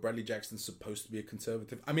 so Bradley Jackson's supposed to be a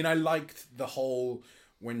conservative. I mean, I liked the whole,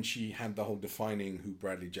 when she had the whole defining who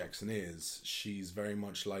Bradley Jackson is, she's very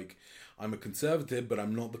much like, I'm a conservative, but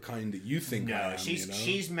I'm not the kind that you think I am.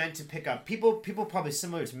 She's meant to pick up people probably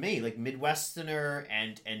similar to me, like Midwesterner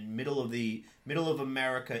and middle of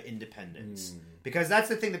America independence. Because that's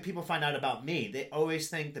the thing that people find out about me. They always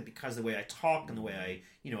think that because of the way I talk and the way I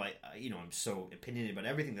I'm so opinionated about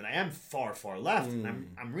everything that I am far, far left.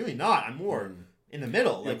 And I'm really not. I'm more in the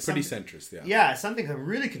middle. Like pretty centrist, yeah. Yeah, something I'm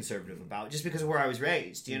really conservative about just because of where I was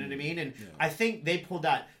raised. Do you know what I mean? And I think they pulled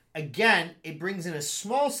that. Again, it brings in a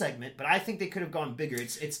small segment, but I think they could have gone bigger.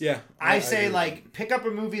 I say pick up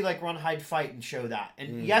a movie like Run, Hide, Fight and show that.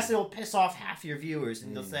 And yes, it'll piss off half your viewers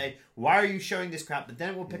and they'll say, why are you showing this crap? But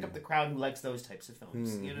then we'll pick up the crowd who likes those types of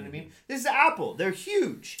films. You know what I mean? This is Apple. They're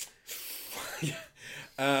huge.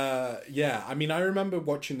 I mean, I remember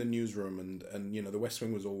watching The Newsroom and The West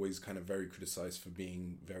Wing was always kind of very criticized for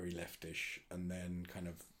being very leftish and then kind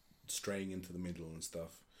of straying into the middle and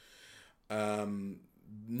stuff.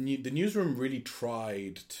 The Newsroom really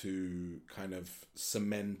tried to kind of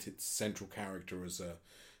cement its central character as a,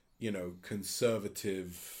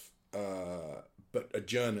 conservative, but a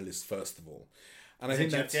journalist first of all. And I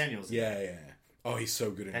think Jeff Daniels. Yeah. Oh, he's so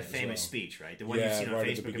good in that it famous as well. speech, right? The one you've seen on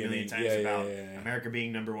Facebook a million times about America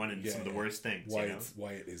being number one and some of the worst things.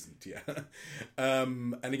 Why it isn't,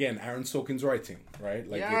 and again, Aaron Sorkin's writing, right?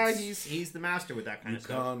 Like he's the master with that kind of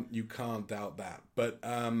stuff. You can't doubt that. But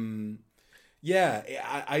I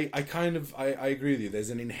agree with you. There's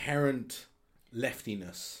an inherent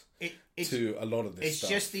leftiness to a lot of this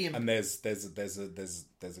stuff. It's just and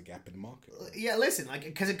there's a gap in the market. Yeah, listen,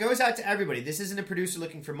 because it goes out to everybody. This isn't a producer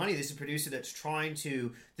looking for money. This is a producer that's trying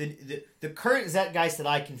to the current zeitgeist that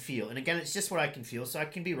I can feel. And again, it's just what I can feel, so I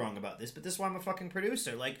can be wrong about this. But this is why I'm a fucking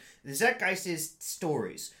producer. Like the zeitgeist is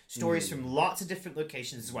stories from lots of different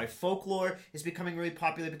locations. This is why folklore is becoming really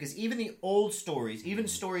popular because even the old stories, even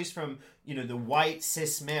stories from the white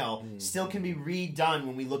cis male, still can be redone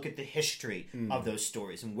when we look at the history of those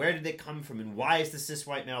stories and where did they come from and why is the cis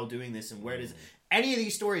white male doing this and where does any of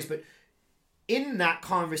these stories. But in that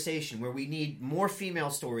conversation where we need more female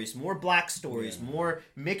stories, more black stories, more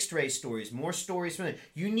mixed race stories, more stories from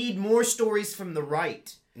you need more stories from the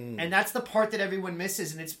right. And that's the part that everyone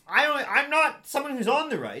misses. And I'm not someone who's on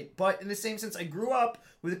the right, but in the same sense, I grew up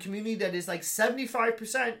with a community that is like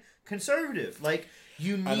 75% conservative. Like,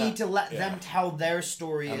 you need to let them tell their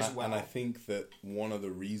story as well. And I think that one of the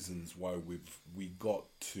reasons why we got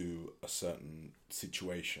to a certain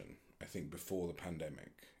situation, I think before the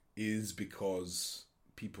pandemic, is because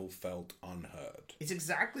people felt unheard. It's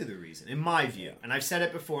exactly the reason, in my view. And I've said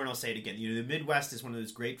it before and I'll say it again. The Midwest is one of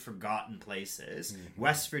those great forgotten places.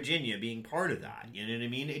 West Virginia being part of that. You know what I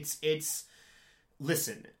mean? It's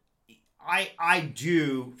listen, I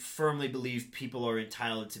do firmly believe people are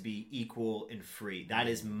entitled to be equal and free. That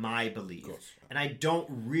is my belief. And I don't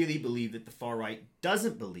really believe that the far right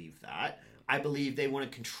doesn't believe that. I believe they want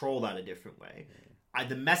to control that a different way.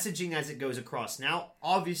 the messaging as it goes across now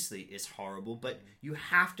obviously is horrible, but you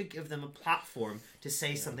have to give them a platform to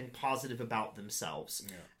say something positive about themselves.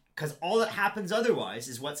 Because all that happens otherwise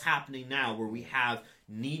is what's happening now, where we have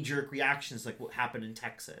knee-jerk reactions like what happened in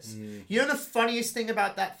Texas. You know the funniest thing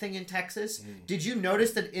about that thing in Texas? Did you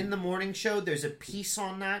notice that in the morning show there's a piece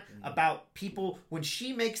on that about people, when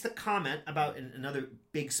she makes the comment about another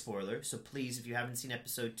big spoiler, so please, if you haven't seen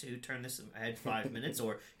episode 2, turn this ahead 5 minutes,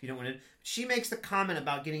 or if you don't want to, she makes the comment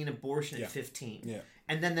about getting an abortion at 15.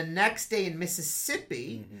 And then the next day in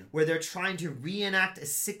Mississippi, where they're trying to reenact a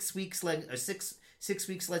 6 weeks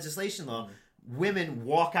legislation law, women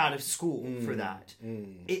walk out of school for that.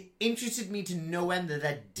 It interested me to no end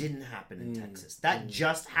that didn't happen in Texas. That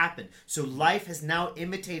just happened. So life has now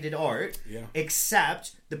imitated art,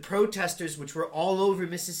 except the protesters, which were all over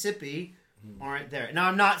Mississippi, aren't there. Now,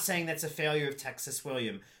 I'm not saying that's a failure of Texas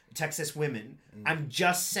women. I'm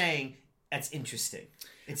just saying that's interesting.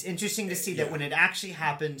 It's interesting to see that when it actually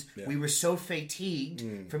happened, we were so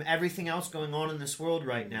fatigued from everything else going on in this world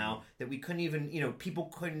right now that we couldn't even, people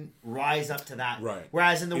couldn't rise up to that. Right.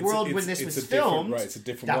 Whereas in the world when this was filmed, it's a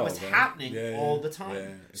different that world, was right? happening all the time. Yeah.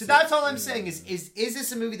 So that's all I'm saying is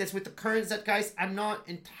this a movie that's with the current zeitgeist? I'm not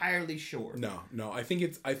entirely sure. No. I think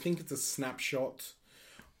it's a snapshot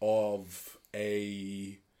of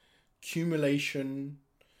a accumulation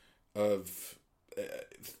of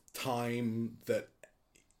time that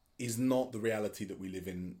is not the reality that we live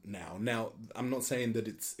in now. Now, I'm not saying that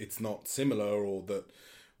it's not similar or that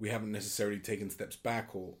we haven't necessarily taken steps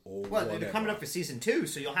back or well, whatever. they're coming up for season 2,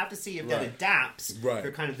 so you'll have to see if that adapts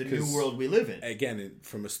for kind of the new 'Cause, world we live in. Again,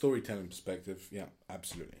 from a storytelling perspective, yeah,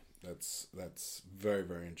 absolutely. That's very,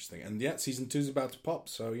 very interesting. And yeah, season 2 is about to pop,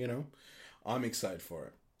 so, I'm excited for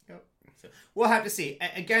it. Yep. So we'll have to see.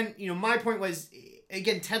 Again, my point was,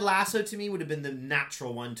 Ted Lasso to me would have been the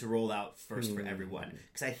natural one to roll out first for everyone,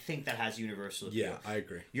 because I think that has universal appeal. Yeah, I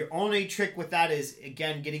agree. Your only trick with that is,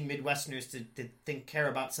 again, getting Midwesterners to care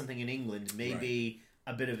about something in England may be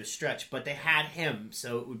a bit of a stretch, but they had him,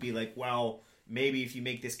 so it would be like, well, maybe if you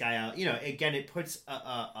make this guy out, again, it puts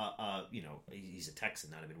he's a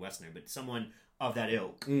Texan, not a Midwesterner, but someone of that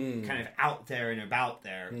ilk, kind of out there and about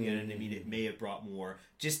there. You know what I mean? It may have brought more.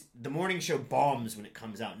 Just the morning show bombs when it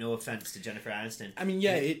comes out. No offense to Jennifer Aniston. I mean,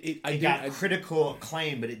 yeah, it got critical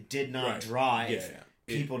acclaim, but it did not drive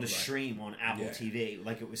people to stream on Apple TV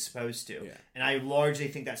like it was supposed to. Yeah. And I largely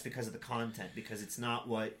think that's because of the content, because it's not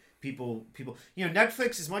what people.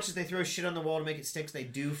 Netflix, as much as they throw shit on the wall to make it stick, they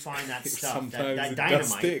do find that stuff, that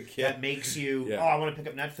dynamite that makes you, I want to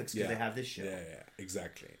pick up Netflix because they have this show. Yeah,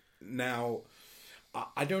 exactly. Now,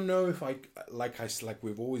 I don't know if like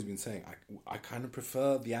we've always been saying, I kind of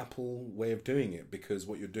prefer the Apple way of doing it, because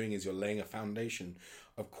what you're doing is you're laying a foundation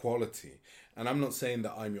of quality. And I'm not saying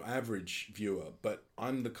that I'm your average viewer, but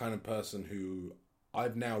I'm the kind of person who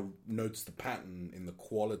I've now noticed the pattern in the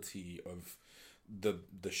quality of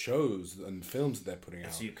the shows and films that they're putting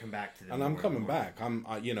out. So you come back to them, and I'm coming back.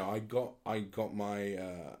 I got my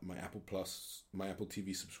my Apple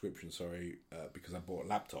TV subscription. Because I bought a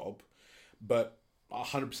laptop, but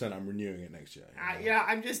 100% I'm renewing it next year.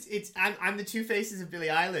 I'm the two faces of Billie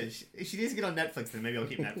Eilish. She needs to get on Netflix, then maybe I'll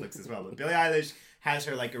keep Netflix as well. But Billie Eilish has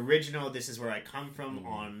her original "This Is Where I Come From"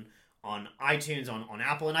 on iTunes, on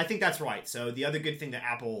Apple, and I think that's right. So the other good thing that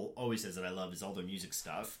Apple always says that I love is all their music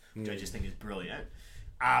stuff, which I just think is brilliant.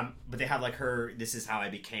 But they have her "This Is How I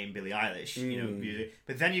Became Billie Eilish," music.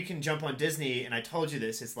 But then you can jump on Disney, and I told you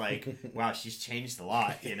this. It's wow, she's changed a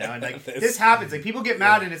lot, and this happens. People get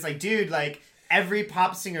mad, and it's dude, every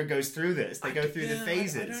pop singer goes through this. They go through the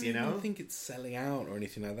phases, I don't think it's selling out or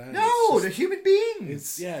anything like that. No, they're human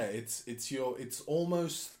beings. It's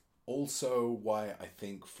almost also why I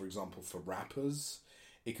think, for example, for rappers,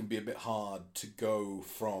 it can be a bit hard to go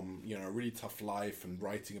from a really tough life and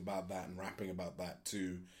writing about that and rapping about that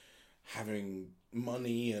to having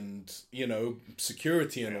money and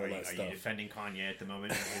security and all that stuff. Are you defending Kanye at the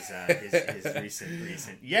moment? His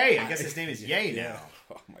recent Ye. I guess his name is Ye now.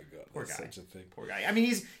 Oh my god, poor guy. Such a thing. Poor guy. I mean,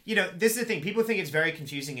 he's this is the thing. People think it's very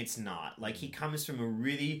confusing. It's not. He comes from a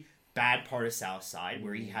really bad part of South Side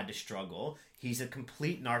where he had to struggle. He's a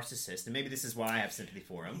complete narcissist, and maybe this is why I have sympathy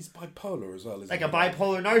for him. He's bipolar as well, isn't he? A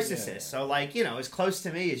bipolar narcissist. Yeah. So as close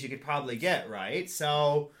to me as you could probably get, right?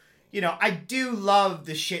 So I do love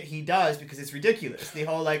the shit he does because it's ridiculous. The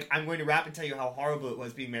whole I'm going to rap and tell you how horrible it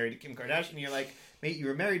was being married to Kim Kardashian. And you're like, mate, you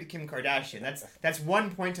were married to Kim Kardashian. That's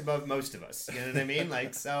 1 point above most of us. You know what I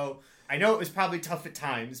mean? So I know it was probably tough at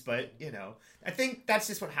times, but, I think that's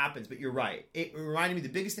just what happens. But you're right. It reminded me, the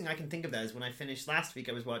biggest thing I can think of that is when I finished last week,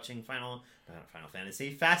 I was watching Final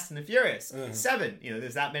Fantasy, Fast and the Furious 7.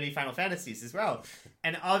 There's that many Final Fantasies as well.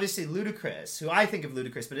 And obviously Ludacris, who I think of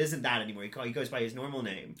Ludacris, but isn't that anymore. He goes by his normal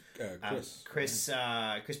name. Chris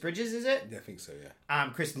Bridges, is it? Yeah, I think so, yeah.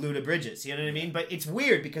 Chris Luda Bridges, you know what I mean? But it's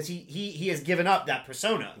weird because he has given up that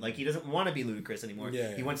persona. Like, he doesn't want to be Ludacris anymore.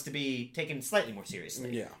 Yeah. He wants to be taken slightly more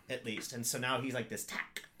seriously, at least. And so now he's like this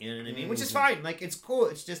tack, you know what I mean? Which is fine. Like, it's cool.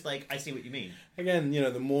 It's just like, I see what you mean. Again,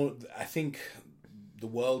 the more, I think the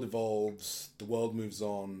world evolves, the world moves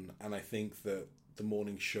on, and I think that the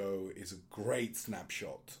morning show is a great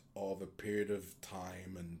snapshot of a period of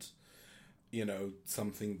time and,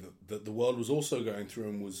 something that the world was also going through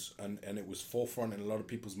and it was forefront in a lot of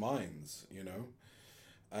people's minds,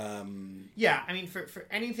 Yeah, I mean, for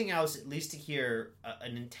anything else, at least to hear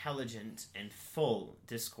an intelligent and full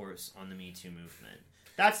discourse on the Me Too movement.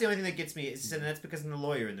 That's the only thing that gets me, and that's because I'm the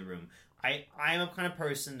lawyer in the room. I am a kind of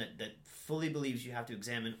person that fully believes you have to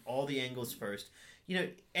examine all the angles first.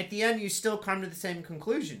 At the end, you still come to the same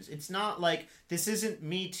conclusions. It's not like this isn't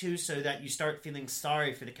Me Too so that you start feeling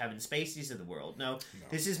sorry for the Kevin Spaceys of the world. No.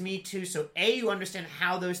 This is Me Too so you understand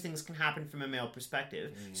how those things can happen from a male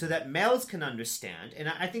perspective so that males can understand. And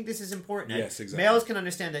I think this is important. Yes, exactly. Males can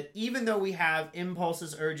understand that even though we have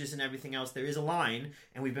impulses, urges, and everything else, there is a line,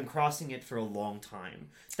 and we've been crossing it for a long time.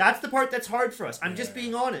 That's the part that's hard for us. I'm just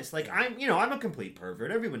being honest. Like, I'm a complete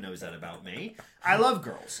pervert. Everyone knows that about me. I love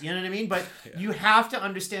girls. You know what I mean? But you have to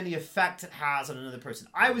understand the effect it has on another person.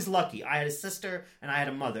 I was lucky. I had a sister and I had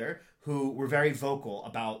a mother who were very vocal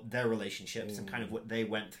about their relationships and kind of what they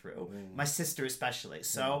went through. My sister especially.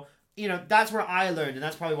 So, that's where I learned, and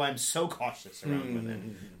that's probably why I'm so cautious around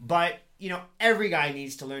women. But, every guy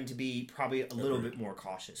needs to learn to be probably a little bit more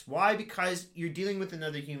cautious. Why? Because you're dealing with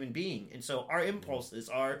another human being. And so our impulses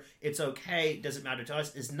are, it's okay, doesn't matter to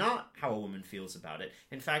us, is not how a woman feels about it.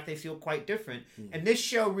 In fact, they feel quite different. And this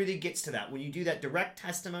show really gets to that. When you do that direct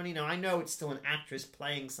testimony, now I know it's still an actress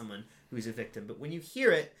playing someone who's a victim, but when you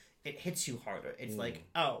hear it, it hits you harder. It's like,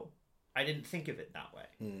 oh, I didn't think of it that way.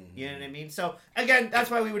 You know what I mean? So, again,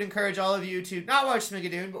 that's why we would encourage all of you to not watch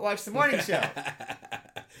Schmigadoon, but watch the morning show.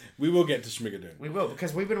 We will get to Schmigadoon. We will,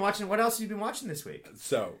 because we've been watching... What else have you been watching this week?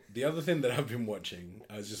 So, the other thing that I've been watching,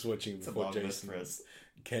 I was just watching before Jason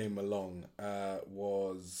came along,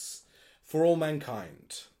 was For All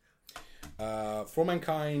Mankind. For All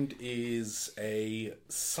Mankind is a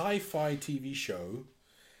sci-fi TV show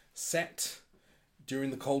set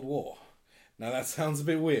during the Cold War. Now, that sounds a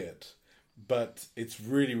bit weird, but it's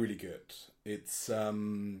really, really good. It's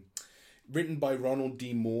written by Ronald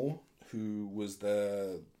D. Moore, who was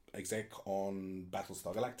the exec on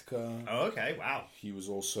Battlestar Galactica. Oh, okay. Wow. He was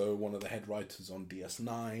also one of the head writers on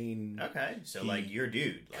DS9. Okay. So, your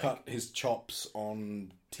dude. Cut his chops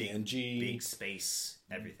on TNG. Big space,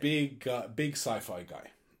 everything. Big sci-fi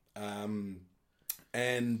guy.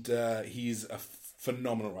 And he's a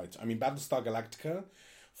phenomenal writer. I mean, Battlestar Galactica,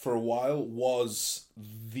 for a while, was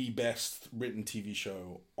the best written TV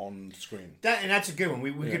show on screen. And that's a good one.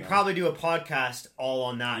 We could probably do a podcast all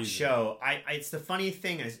on that show. It's the funny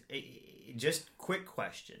thing is, just quick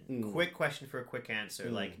question. Quick question for a quick answer.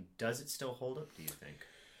 Like, does it still hold up, do you think?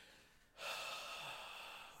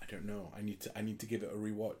 I don't know. I need to give it a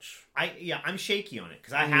rewatch. I'm shaky on it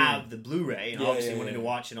because I have the Blu-ray and obviously wanted to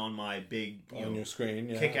watch it on my big on your screen,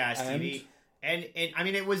 kick-ass TV. And I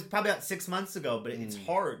mean, it was probably about 6 months ago, but it's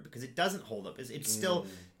hard because it doesn't hold up. It's still...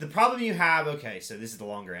 The problem you have... Okay, so this is the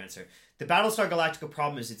longer answer. The Battlestar Galactica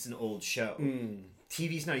problem is it's an old show.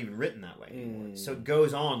 TV's not even written that way anymore. So it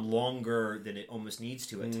goes on longer than it almost needs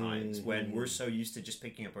to at times when we're so used to just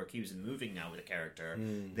picking up our cues and moving now with a character.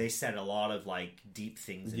 They set a lot of, deep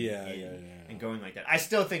things in and going like that. I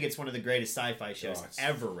still think it's one of the greatest sci-fi shows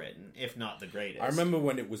ever written, if not the greatest. I remember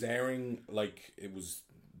when it was airing, it was...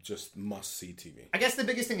 just must-see TV. I guess the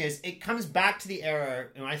biggest thing is it comes back to the era,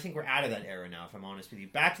 and I think we're out of that era now, if I'm honest with you.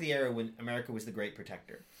 Back to the era when America was the great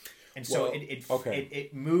protector. And so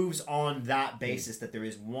it moves on that basis that there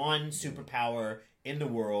is one superpower in the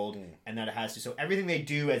world and that it has to... So everything they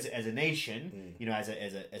do as a nation,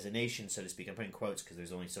 as a nation, so to speak, I'm putting quotes because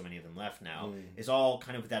there's only so many of them left now, is all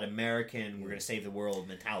kind of that American, we're going to save the world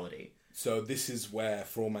mentality. So this is where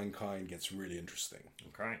For All Mankind gets really interesting.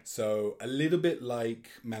 Okay. So a little bit like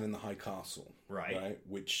Man in the High Castle. Right.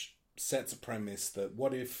 Which sets a premise that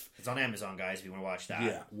what if... It's on Amazon, guys, if you want to watch that.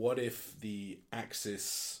 Yeah. What if the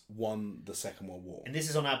Axis won the Second World War? And this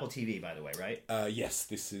is on Apple TV, by the way, right? Yes,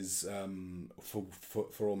 this is for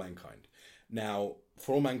All Mankind. Now,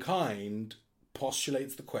 For All Mankind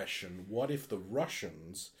postulates the question, what if the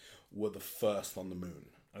Russians were the first on the moon.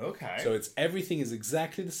 Okay. So everything is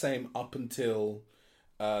exactly the same up until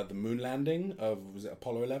the moon landing of, was it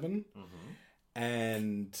Apollo 11?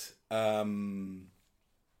 And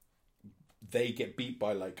they get beat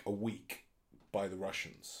by like a week by the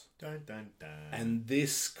Russians. Dun, dun, dun. And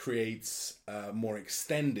this creates a more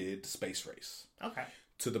extended space race. Okay.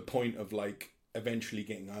 To the point of like eventually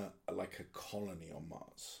getting a colony on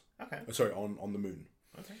Mars. Okay. Sorry, on the moon.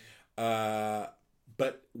 Okay.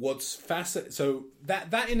 But what's fascinating, so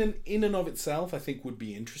that in and of itself, I think would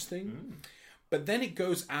be interesting. But then it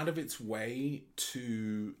goes out of its way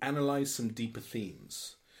to analyze some deeper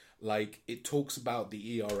themes. Like it talks about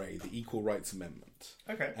the ERA, the Equal Rights Amendment,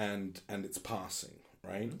 Okay. and its passing,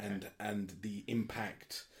 right, Okay. and the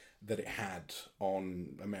impact that it had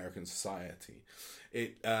on American society.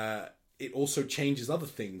 It also changes other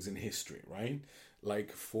things in history, right?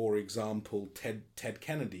 Like for example, Ted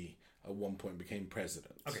Kennedy at one point became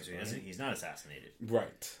president. Okay, so right? he's not assassinated.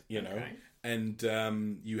 Right, you know, Okay.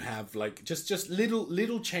 and you have like just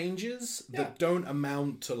little changes Yeah. that don't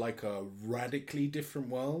amount to like a radically different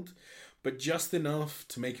world, but just enough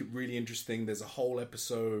to make it really interesting. There's a whole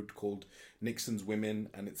episode called Nixon's Women,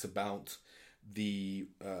 and it's about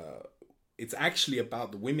it's actually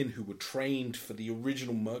about the women who were trained for the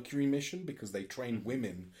original Mercury mission, because they trained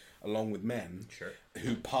women along with men, Sure.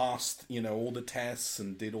 who passed, all the tests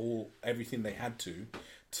and did everything they had to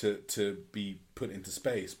be put into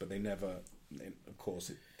space, but they never, of course,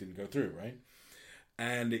 it didn't go through, right?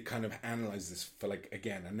 And it kind of analyzes this for like,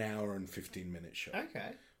 again, an hour and 15-minute show.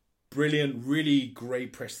 Okay. Brilliant, really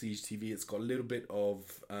great prestige TV. It's got a little bit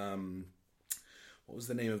of, what was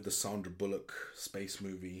the name of the Sandra Bullock space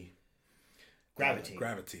movie? Gravity.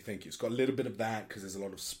 Gravity, thank you. It's got a little bit of that because there's a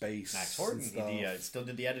lot of space. Max Horton. and stuff. He still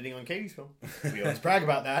did the editing on Katie's film. We always brag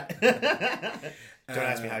about that. Don't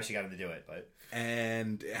ask me how she got him to do it, but...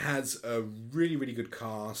 And it has a really, really good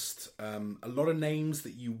cast. A lot of names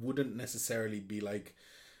that you wouldn't necessarily be like,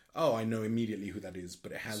 oh, I know immediately who that is.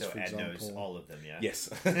 But it has, So for Ed example... knows all of them, yeah? Yes.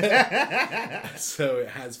 So it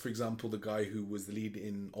has, for example, the guy who was the lead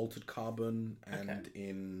in Altered Carbon and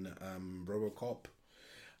in RoboCop.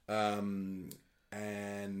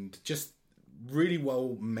 And just really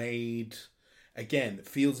well made. Again, it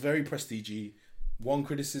feels very prestige-y. One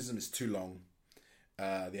criticism, is too long.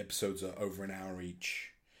 The episodes are over an hour each.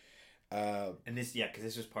 And this, because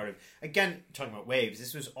this was part of, again, talking about Waves,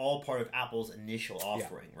 this was all part of Apple's initial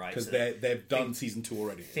offering, right? Because So they've done season 2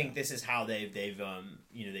 already. I think this is how they've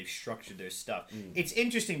structured their stuff. It's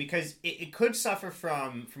interesting because it could suffer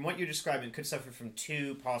from what you're describing, it could suffer from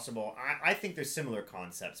two possible, I think they're similar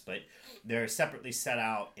concepts, but they're separately set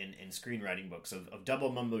out in screenwriting books of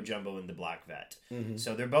Double Mumbo Jumbo and The Black Vet.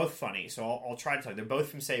 So they're both funny, so I'll try to talk. They're both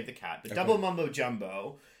from Save the Cat. But Double Mumbo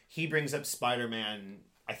Jumbo, he brings up Spider-Man,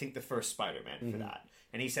 I think the first Spider-Man for that.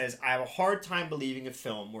 And he says, I have a hard time believing a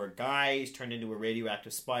film where a guy is turned into a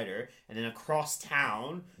radioactive spider, and then across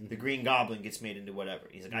town, the Green Goblin gets made into whatever.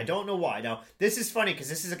 He's like, I don't know why. Now, this is funny, because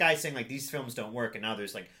this is a guy saying, like, these films don't work, and now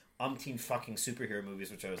there's, like, umpteen fucking superhero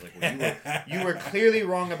movies, which I was like, well, you were clearly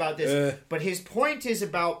wrong about this. But his point is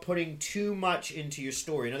about putting too much into your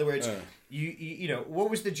story. In other words, you know,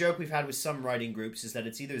 what was the joke we've had with some writing groups is that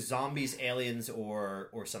it's either zombies, aliens,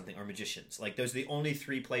 or something, or magicians. Like, those are the only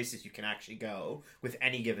three places you can actually go with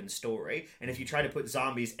any given story. And if you try to put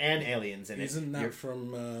zombies and aliens in Isn't that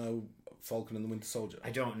from Falcon and the Winter Soldier?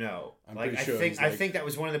 I don't know. I'm like, pretty sure I think that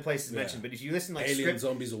was one of the places mentioned. But if you listen, like, Alien,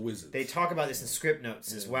 zombies, or wizards. they talk about this in script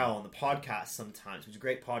notes as well on the podcast sometimes, which is a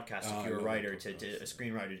great podcast if you're a writer, to a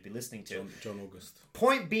screenwriter to be listening to. John August.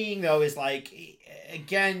 Point being, though, is like,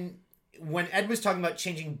 again, when Ed was talking about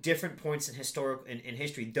changing different points in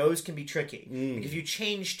history, those can be tricky. Like, if you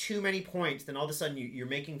change too many points, then all of a sudden you're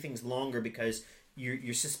making things longer because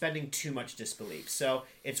you're suspending too much disbelief. So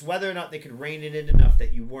it's whether or not they could rein it in enough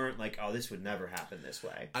that you weren't like, oh, this would never happen this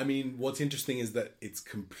way. I mean, what's interesting is that it's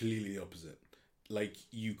completely opposite. Like,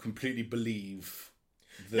 you completely believe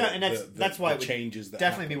that's why it would changes that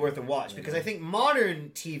definitely happen. be worth a watch, because I think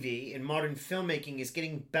modern TV and modern filmmaking is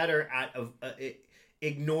getting better at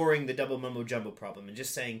ignoring the double mumbo jumbo problem and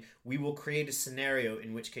just saying, we will create a scenario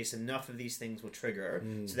in which case enough of these things will trigger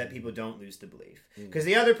so that people don't lose the belief. Because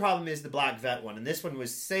the other problem is the Black Vet one, and this one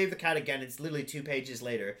was Save the Cat again. It's literally 2 pages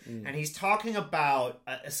later, and he's talking about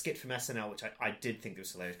a skit from SNL, which I did think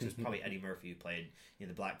was hilarious, because it was probably Eddie Murphy who played the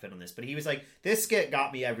Black Vet on this. But he was like, this skit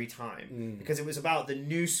got me every time, because it was about the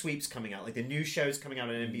new sweeps coming out, like the new shows coming out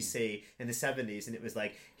on NBC in the 70s, and it was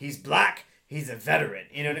like, he's black, he's a veteran,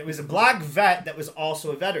 you know, and it was a black vet that was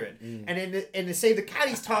also a veteran. And in the Save the Cat,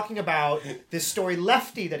 he's talking about this story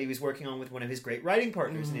Lefty that he was working on with one of his great writing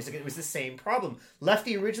partners, and he's like, it was the same problem.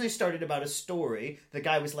 Lefty originally started about a story. The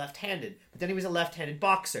guy was left-handed, but then he was a left-handed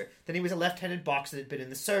boxer. Then he was a left-handed boxer that had been in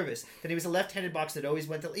the service. Then he was a left-handed boxer that always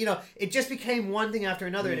went to, you know, it just became one thing after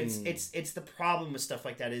another. And it's the problem with stuff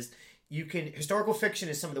like that is, historical fiction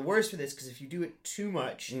is some of the worst for this, because if you do it too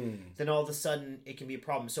much, then all of a sudden it can be a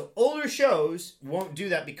problem. So older shows won't do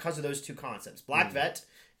that because of those two concepts: Black Vet,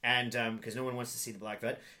 and because no one wants to see the Black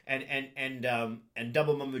Vet, and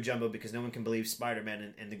Double Mumbo Jumbo, because no one can believe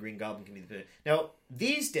Spider-Man and the Green Goblin can be the. Now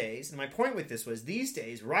these days, and my point with this was, these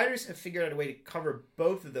days writers have figured out a way to cover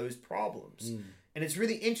both of those problems, and it's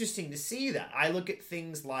really interesting to see that. I look at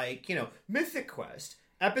things like, you know, Mythic Quest.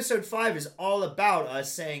 Episode 5 is all about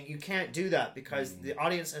us saying you can't do that because the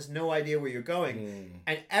audience has no idea where you're going.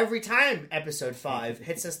 And every time episode 5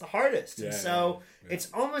 hits us the hardest. And so it's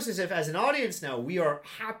almost as if as an audience now, we are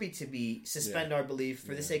happy to suspend our belief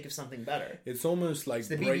for the sake of something better. It's almost like it's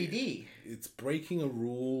the BBD. It's breaking a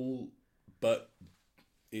rule, but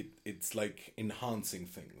it's like enhancing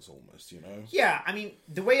things almost, you know? Yeah, I mean,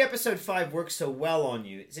 the way episode 5 works so well on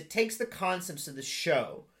you is it takes the concepts of the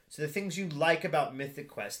show. So the things you like about Mythic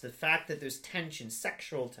Quest, the fact that there's tension,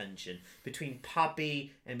 sexual tension between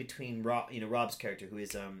Poppy and between Rob's character, who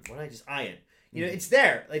is Ian. You know, it's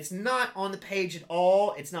there. It's not on the page at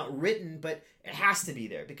all. It's not written, but it has to be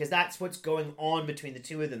there because that's what's going on between the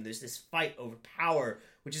two of them. There's this fight over power,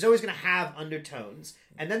 which is always going to have undertones.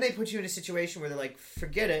 And then they put you in a situation where they're like,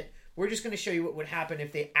 forget it. We're just going to show you what would happen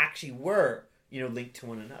if they actually were, you know, linked to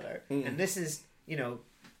one another. And this is, you know,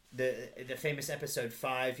 the famous episode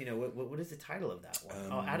 5, you know, what is the title of that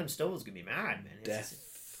one? Adam Stovall's gonna be mad, man.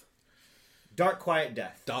 Death. Dark Quiet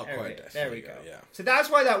Death. Death. There we go. Yeah. So that's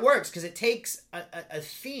why that works, because it takes a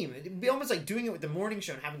theme. It'd be almost like doing it with the morning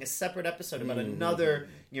show and having a separate episode about another,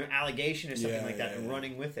 you know, allegation or something like that and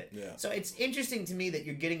running with it. Yeah. So it's interesting to me that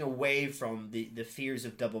you're getting away from the fears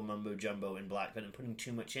of Double Mumbo Jumbo and Black Vet and putting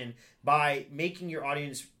too much in by making your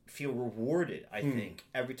audience feel rewarded, I think,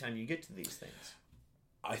 every time you get to these things.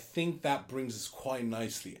 I think that brings us quite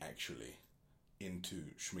nicely, actually, into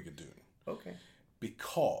Schmigadoon. Okay.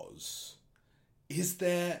 Because is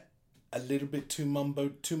there a little bit too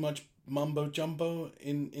much mumbo jumbo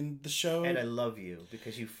in the show? And I love you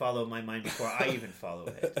because you follow my mind before I even follow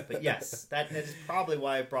it. But yes, that is probably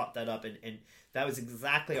why I brought that up, and that was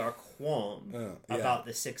exactly our qualm about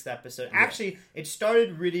the 6th episode. Actually, it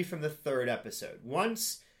started really from the 3rd episode.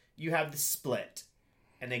 Once you have the split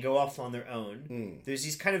and they go off on their own, there's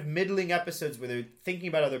these kind of middling episodes where they're thinking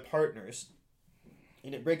about other partners,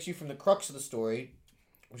 and it breaks you from the crux of the story,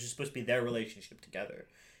 which is supposed to be their relationship together.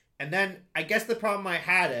 And then I guess the problem I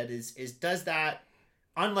had, Ed, is does that,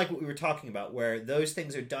 unlike what we were talking about, where those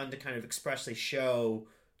things are done to kind of expressly show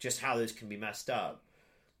just how those can be messed up,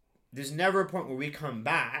 there's never a point where we come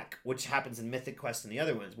back, which happens in Mythic Quest and the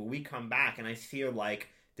other ones, where we come back and I feel like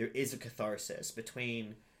there is a catharsis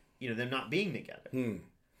between, you know, them not being together.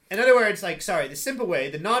 In other words, like, sorry, the simple way,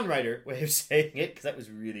 the non-writer way of saying it, because that was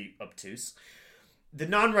really obtuse, the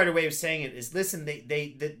non-writer way of saying it is, listen,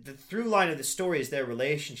 the through line of the story is their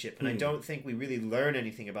relationship, and I don't think we really learn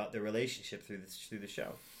anything about their relationship through the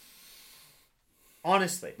show.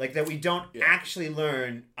 Honestly, like that we don't actually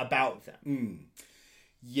learn about them.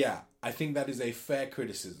 Yeah, I think that is a fair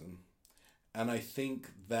criticism, and I think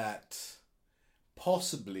that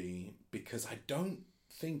possibly because I don't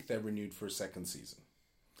think they're renewed for a 2nd season.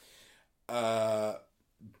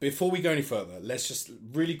 Before we go any further, let's just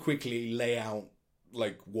really quickly lay out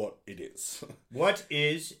like what it is. What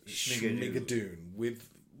is Schmigadoon? With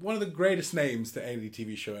one of the greatest names to any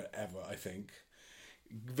TV show ever, I think.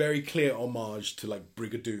 Very clear homage to like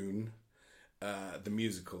Brigadoon, the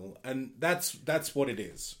musical, and that's what it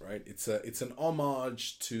is, right? It's an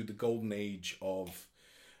homage to the golden age of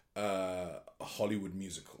Hollywood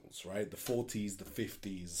musicals, right? The 40s, the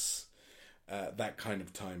 50s. That kind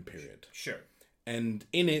of time period. Sure. And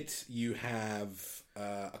in it, you have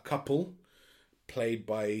a couple played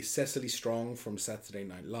by Cecily Strong from Saturday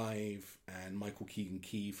Night Live and Michael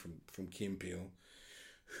Keegan-Key from Key and Peele,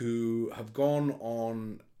 who have gone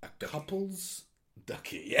on a couple's...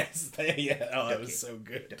 Ducky, yes. Yeah. Oh, that was so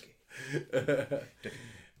good.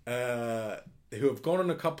 Who have gone on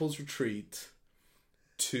a couple's retreat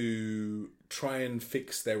to try and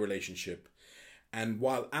fix their relationship. And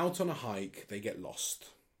while out on a hike, they get lost.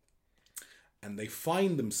 And they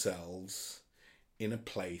find themselves in a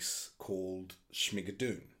place called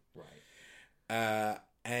Schmigadoon. Right.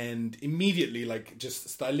 And immediately, like, just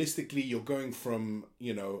stylistically, you're going from,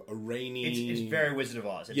 you know, a rainy... It's very Wizard of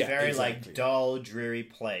Oz. It's Yeah, very, exactly. like, dull, dreary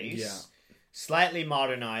place. Yeah. Slightly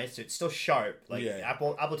modernized. So it's still sharp. Like, Yeah.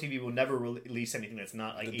 Apple TV will never release anything that's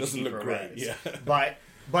not, like, It HD doesn't look or great, res. yeah.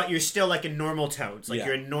 But you're still, like, in normal tones. Like, Yeah.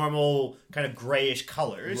 you're in normal kind of grayish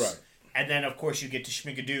colors. Right. And then, of course, you get to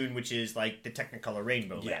Schmigadoon, which is, like, the Technicolor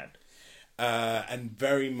Rainbow Land. And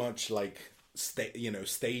very much, like,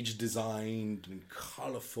 stage designed and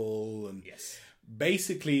colorful. And Yes.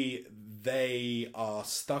 basically, they are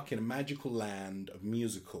stuck in a magical land of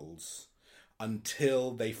musicals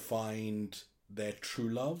until they find their true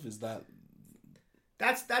love. Is that...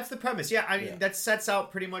 That's the premise. Yeah, I mean, that sets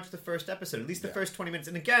out pretty much the first episode, at least the first 20 minutes.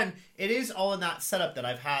 And again, it is all in that setup that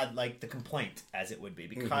I've had, like, the complaint, as it would be.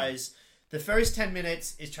 Because the first 10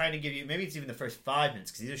 minutes is trying to give you, maybe it's even the first 5 minutes,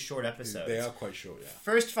 because these are short episodes. They are quite short, yeah.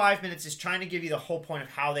 First 5 minutes is trying to give you the whole point of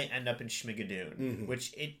how they end up in Schmigadoon,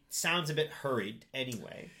 which it sounds a bit hurried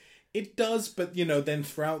anyway. It does, but, you know, then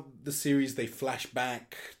throughout the series, they flash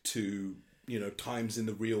back to, you know, times in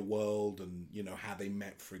the real world and, you know, how they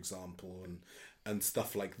met, for example, and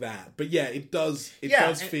stuff like that. But yeah, it does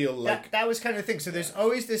feel like... That was kind of the thing. So there's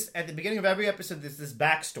always this, at the beginning of every episode, there's this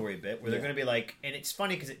backstory bit where they're going to be like, and it's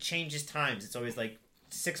funny because it changes times. It's always like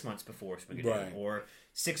 6 months before Schmigadoon, Right. or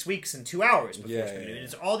 6 weeks and 2 hours before Yeah, Schmigadoon. yeah, And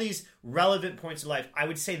it's all these relevant points of life. I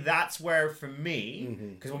would say that's where, for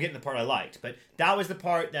me, because we'll get in the part I liked, but that was the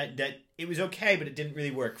part that it was okay, but it didn't really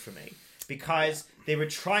work for me. Because they were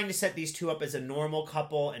trying to set these two up as a normal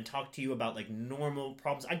couple and talk to you about, like, normal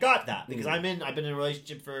problems. I got that because I've been in a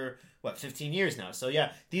relationship for 15 years now. So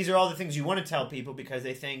yeah, these are all the things you want to tell people because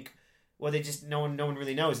they think, well, they just no one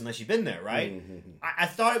really knows unless you've been there, right? I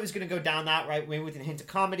thought it was going to go down that right way with a hint of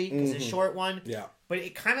comedy because it's a short one. Yeah. But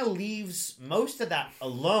it kind of leaves most of that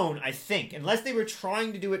alone, I think, unless they were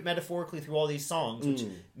trying to do it metaphorically through all these songs, which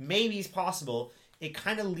maybe is possible. It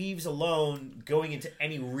kind of leaves alone going into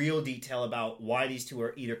any real detail about why these two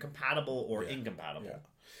are either compatible or incompatible. Yeah.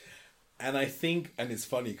 And I think, and it's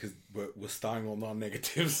funny because we're starting on our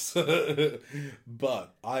negatives,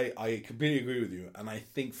 but I completely agree with you. And I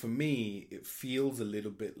think for me, it feels a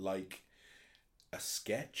little bit like a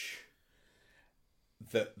sketch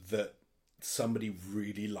that somebody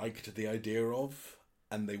really liked the idea of,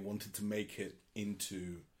 and they wanted to make it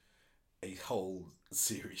into a whole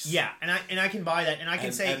series. Yeah, and I can buy that, and I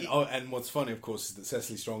can say... And what's funny, of course, is that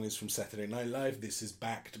Cecily Strong is from Saturday Night Live. This is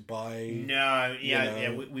backed by...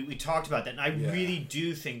 We talked about that, and I really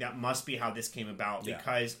do think that must be how this came about,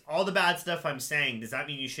 because all the bad stuff I'm saying, does that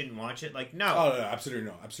mean you shouldn't watch it? Like, no. Oh, no, absolutely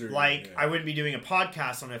not. Absolutely like, not. I wouldn't be doing a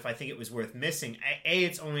podcast on it if I think it was worth missing.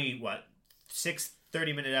 It's only, 6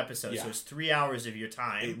 30-minute episodes, so it's 3 hours of your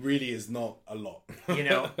time. It really is not a lot. You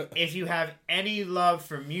know, if you have any love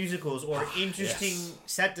for musicals or interesting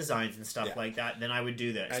set designs and stuff like that, then I would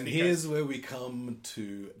do this. And here's where we come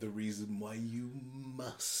to the reason why you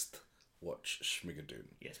must watch Schmigadoon.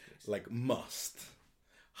 Yes, please. Like, must.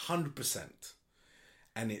 100%.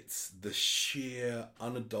 And it's the sheer,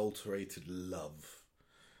 unadulterated love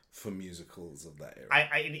for musicals of that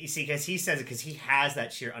era. You see, because he says it because he has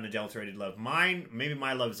that sheer unadulterated love. Maybe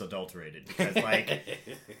my love is adulterated because, like,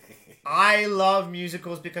 I love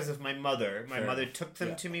musicals because of my mother. My mother took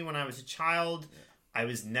them to me when I was a child. I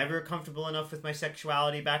was never comfortable enough with my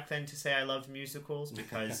sexuality back then to say I loved musicals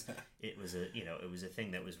because it was a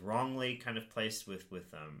thing that was wrongly kind of placed with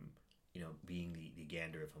being the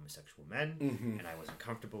gander of homosexual men, and I wasn't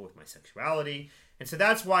comfortable with my sexuality. And so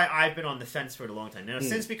that's why I've been on the fence for it a long time. Now,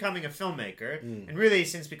 since becoming a filmmaker, and really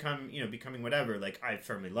since becoming whatever, like, I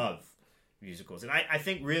firmly love musicals. And I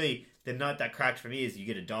think really the nut that cracked for me is you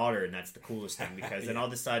get a daughter, and that's the coolest thing, because then all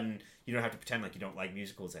of a sudden you don't have to pretend like you don't like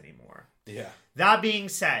musicals anymore. Yeah. That being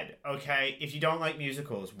said, okay, if you don't like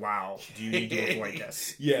musicals, wow, do you need to avoid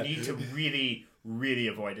this. Yeah. You need to really, really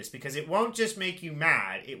avoid this, because it won't just make you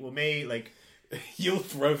mad, it will make, like... You'll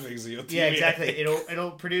throw things at your TV. Yeah, exactly.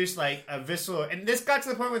 It'll produce, like, a visceral... And this got to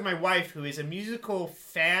the point with my wife, who is a musical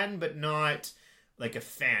fan, but not, like, a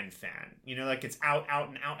fan. You know, like, it's out.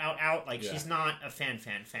 Like, she's not a fan.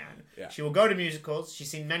 Yeah. She will go to musicals. She's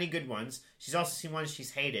seen many good ones. She's also seen ones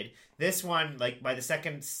she's hated. This one, like, by the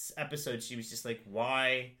second episode, she was just like,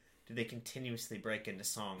 why do they continuously break into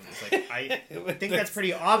songs? It's like, I think that's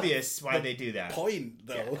pretty obvious why they do that. Point,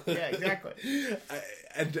 though. Yeah, exactly.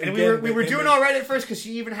 And we were doing all right at first because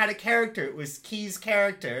she even had a character. It was Key's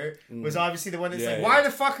character was obviously the one that's why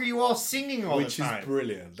the fuck are you all singing all the time? Which is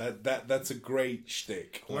brilliant. That's a great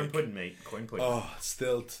shtick. Corn pudding, mate. Corn pudding. Oh,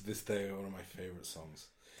 still to this day one of my favorite songs.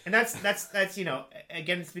 And that's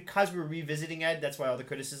again, it's because we're revisiting Ed. That's why all the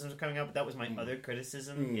criticisms are coming out. But that was my other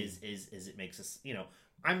criticism is it makes us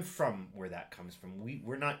I'm from where that comes from.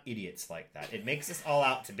 We're not idiots like that. It makes us all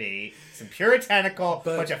out to be some puritanical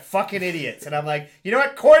bunch of fucking idiots. And I'm like, you know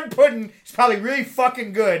what? Corn pudding is probably really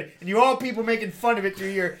fucking good. And you all people making fun of it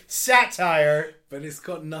through your satire. But it's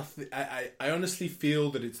got nothing... I honestly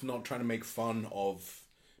feel that it's not trying to make fun of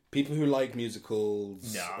people who like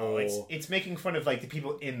musicals. No, it's making fun of like the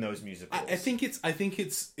people in those musicals. I think it's like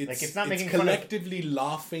it's not making collectively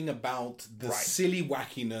laughing about the silly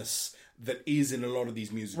wackiness that is in a lot of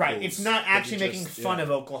these musicals. Right, it's not actually making fun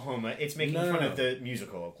of Oklahoma. It's making fun of the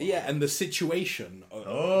musical Oklahoma. Yeah, and the situation that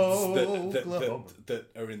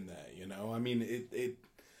are in there. You know, I mean, it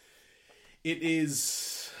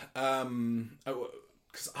is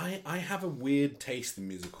because I have a weird taste in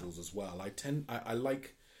musicals as well. I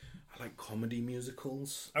like comedy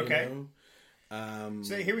musicals. Okay. You know?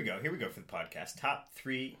 So here we go for the podcast. Top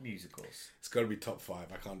 3 musicals. It's got to be top 5.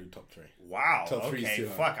 I can't do top 3. Wow. Top 3 okay. Too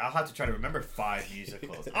fuck. I'll have to try to remember 5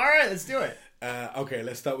 musicals. All right. Let's do it. Okay.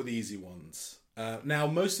 Let's start with the easy ones. Now,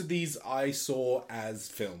 most of these I saw as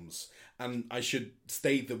films, and I should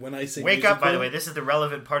state that when I say wake musical, up. By the way, this is the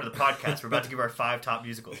relevant part of the podcast. We're about to give our 5 top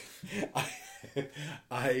musicals.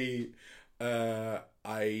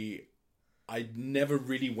 I never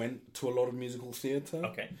really went to a lot of musical theatre.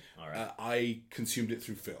 Okay, all right. I consumed it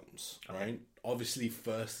through films, right? Obviously,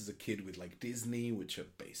 first as a kid with like Disney, which are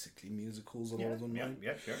basically musicals, a lot of them, right?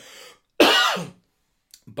 Yeah, sure.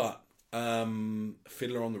 But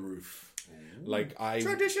Fiddler on the Roof,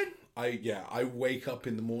 Tradition. I wake up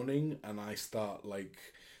in the morning and I start like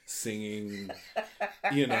singing,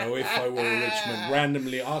 you know, If I Were a Rich Man,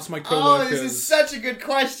 randomly ask my coworkers. Oh, this is such a good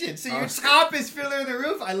question. So your top is Fiddler on the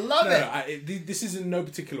Roof? I love it. This is in no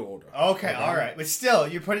particular order. Okay, all right. But still,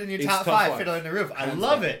 you put it in your top 5, Fiddler on the Roof. I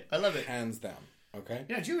love it. Hands down. Okay?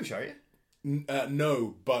 You're not Jewish, are you?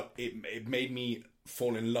 No, but it made me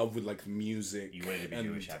fall in love with like the music. You wanted to be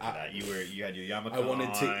Jewish after that. You had your yarmulke. I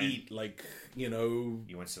wanted to eat like, you know,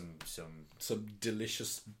 you want some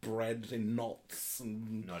delicious bread in knots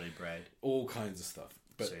and knotted bread, all kinds of stuff.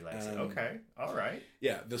 But so you like it. Okay, all right.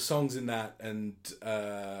 Yeah, the songs in that, and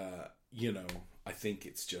you know, I think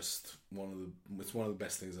it's just one of the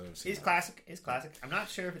best things I've ever seen. It's classic. It's classic. I'm not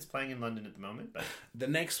sure if it's playing in London at the moment, but the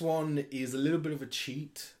next one is a little bit of a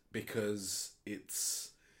cheat because it's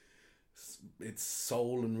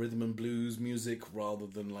soul and rhythm and blues music rather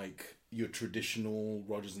than like your traditional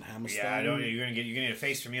Rodgers and Hammerstein. Yeah, I don't. You're gonna get a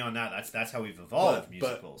face from me on that. That's how we've evolved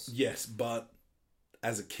musicals. But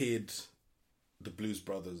as a kid, the Blues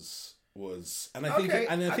Brothers was, and I think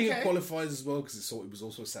it qualifies as well because it was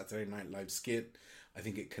also a Saturday Night Live skit. I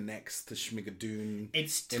think it connects to Schmigadoon.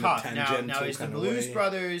 It's tough. Now is the Blues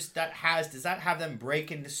Brothers does that have them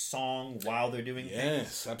break into song while they're doing things?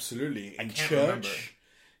 Yes, absolutely. I In can't church. Remember.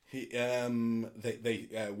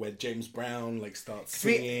 Where James Brown like starts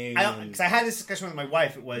singing. Because I had this discussion with my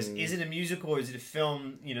wife. It was, is it a musical or is it a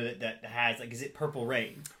film? You know that has like, is it Purple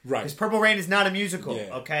Rain? Right. Because Purple Rain is not a musical.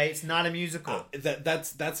 Yeah. Okay, it's not a musical.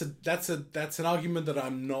 That's an argument that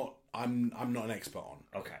I'm not an expert on.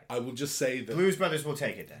 Okay. I will just say that Blues Brothers will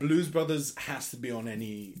take it then. Blues Brothers has to be on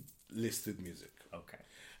any listed music. Okay.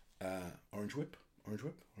 Orange Whip. 3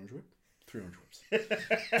 Orange Whips.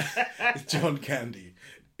 John Candy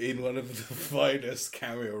in one of the finest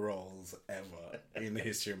cameo roles ever in the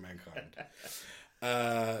history of mankind.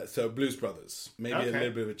 So Blues Brothers, maybe a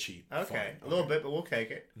little bit of a cheat. Okay, fine. a little bit, but we'll take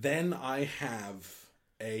it. Then I have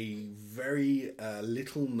a very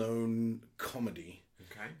little known comedy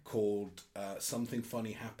called Something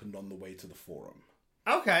Funny Happened on the Way to the Forum.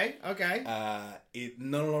 Okay.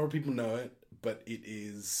 Not a lot of people know it, but it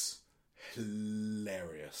is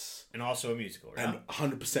hilarious. And also a musical, right? And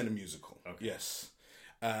 100% a musical. Okay. Yes.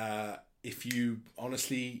 If you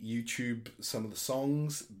honestly YouTube some of the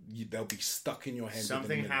songs, they'll be stuck in your head.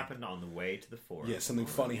 Something happened on the way to the forum. Yeah, something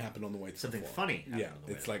funny happened on the way to the forum. Something funny happened on the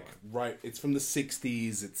way it's to the like forum. it's from the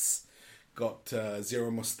 60s. It's got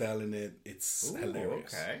Zero Mostel in it. It's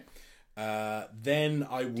hilarious. Okay. Then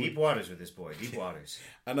I would Deep waters with this boy. Deep waters.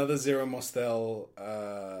 Another Zero Mostel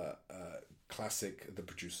classic, The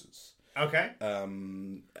Producers. Okay.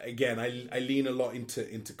 Again, I lean a lot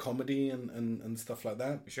into comedy and stuff like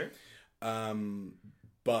that. You sure?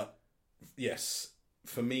 But yes,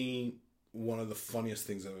 for me, one of the funniest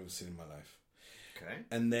things I've ever seen in my life. Okay.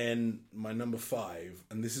 And then my number 5,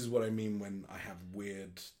 and this is what I mean when I have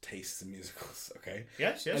weird tastes in musicals. Okay.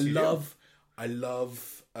 Yes. I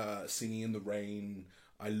love Singing in the Rain.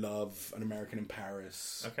 I love An American in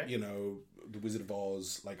Paris. Okay. You know, The Wizard of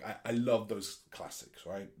Oz. Like, I love those classics,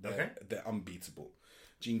 right? They're unbeatable.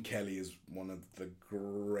 Gene Kelly is one of the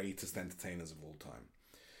greatest entertainers of all time.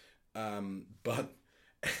 But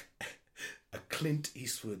Clint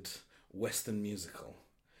Eastwood Western musical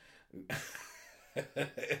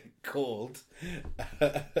called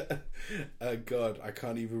God, I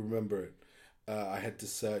can't even remember it. I had to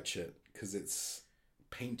search it because it's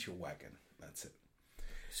Paint Your Wagon. That's it.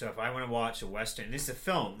 So if I want to watch a Western, this is a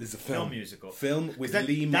film. This is a film musical. Film with That-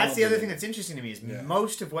 Lee Marvin. That's the other thing that's interesting to me is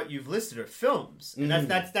most of what you've listed are films, and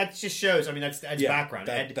that just shows. I mean, that's background.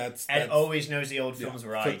 That's Ed always knows the old films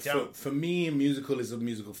where I don't. For me, a musical is a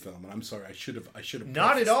musical film, and I'm sorry, I should have.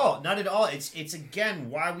 Not at all. Not at all. It's again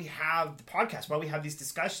why we have the podcast, why we have these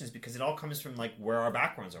discussions, because it all comes from like where our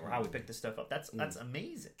backgrounds are, how we pick this stuff up. That's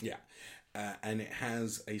amazing. Yeah, and it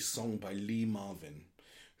has a song by Lee Marvin,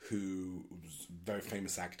 who was a very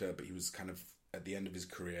famous actor, but he was kind of at the end of his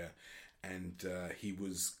career, and he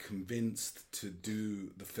was convinced to do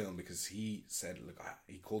the film because he said, look,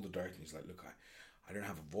 he called the director and he's like, look, I don't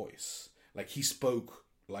have a voice. Like, he spoke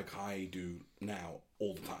like I do now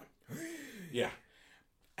all the time. Yeah.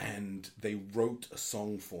 And they wrote a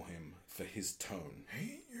song for him for his tone.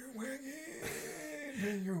 Hey,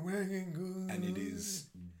 you're wagging good. And it is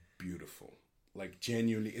beautiful. Like,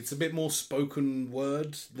 genuinely, it's a bit more spoken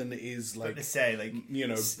word than it is like to say, like,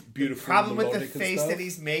 beautiful. The problem with the melodic and face stuff. that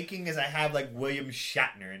he's making is I have like William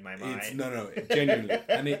Shatner in my mind. It's no, genuinely,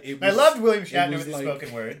 and it was, I loved William Shatner it was with the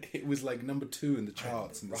spoken word. It was like number 2 in the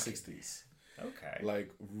charts in the 60s. Okay, Like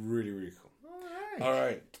really, really cool. All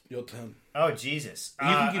right, your turn. Oh Jesus! You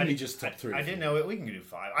can give me just top 3. I didn't know it. We can do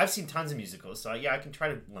 5. I've seen tons of musicals, so yeah, I can try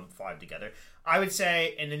to lump 5 together. I would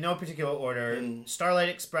say, in no particular order, Starlight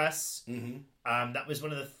Express. That was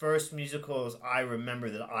one of the first musicals I remember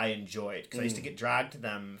that I enjoyed because I used to get dragged to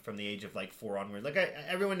them from the age of like 4 onward. Like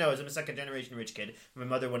everyone knows, I'm a second generation rich kid. My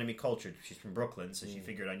mother wanted me cultured. She's from Brooklyn, so she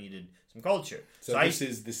figured I needed some culture. So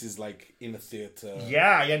this is like in a theater.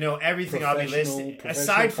 Yeah, no, everything I'll be listing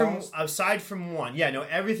aside professional from one. Yeah, no,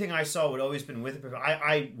 everything I saw would always been with a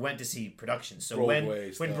I went to see productions. So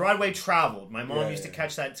Broadway when stuff. Broadway traveled, my mom used to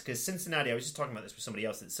catch that because Cincinnati. I was just talking about this with somebody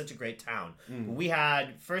else. It's such a great town. But we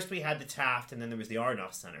had the Taft, and then there was the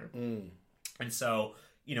Aronoff Center, and so.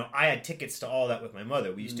 I had tickets to all that with my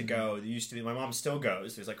mother. We used to go. There used to be. My mom still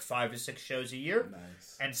goes. There's like 5 to 6 shows a year.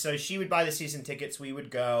 Nice. And so she would buy the season tickets. We would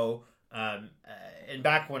go. And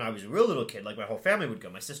back when I was a real little kid, like my whole family would go.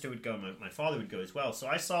 My sister would go. My father would go as well. So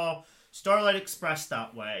I saw Starlight Express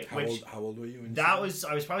that way. How old were you? I was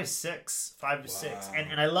probably 5 to 6,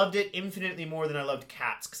 and I loved it infinitely more than I loved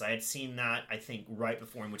Cats because I had seen that I think right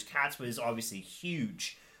before, in which Cats was obviously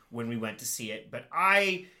huge when we went to see it. But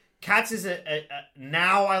Cats is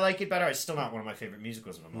now I like it better. It's still not one of my favorite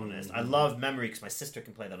musicals, if I'm honest. I love Memory because my sister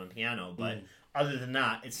can play that on piano, but other than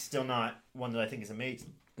that, it's still not one that I think is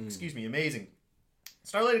amazing. Excuse me, amazing.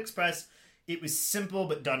 Starlight Express, it was simple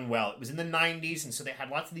but done well. It was in the 90s, and so they had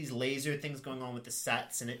lots of these laser things going on with the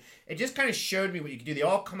sets, and it just kind of showed me what you could do. They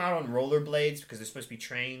all come out on rollerblades because they're supposed to be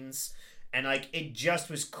trains, and like it just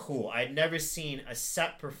was cool. I had never seen a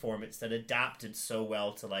set performance that adapted so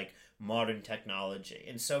well to like modern technology.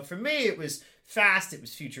 And so for me, it was fast, it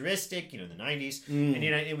was futuristic, in the 90s, and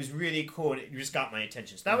it was really cool, and it just got my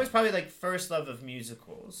attention. So that was probably like first love of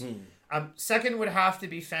musicals. Second would have to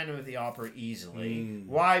be Phantom of the Opera easily.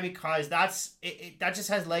 Why? Because that just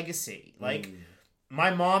has legacy. Like, my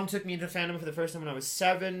mom took me to Phantom for the first time when I was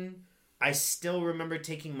 7. I still remember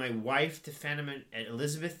taking my wife to Phantom at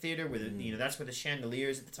Elizabeth Theater, where that's where the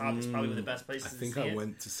chandeliers at the top. It's probably one of the best places. I think to see I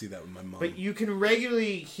went to see that with my mom. But you can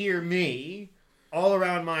regularly hear me all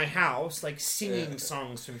around my house, like singing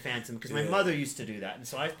songs from Phantom, because my mother used to do that, and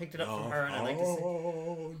so I picked it up from her, and I like to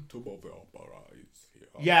sing.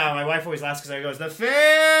 Yeah, my wife always laughs because I goes, the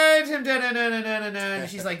Phantom, da-na-na-na-na-na, and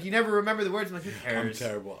she's like, you never remember the words? I'm like, who cares? I'm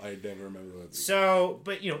terrible. I never remember the words. So,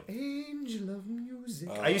 but Angel of Music.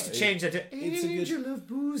 I used to change that to Angel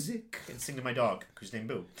of Music and sing to my dog, who's named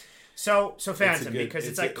Boo. So Phantom, because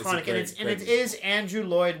it's iconic, and it is Andrew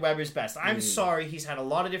Lloyd Webber's best. I'm sorry, he's had a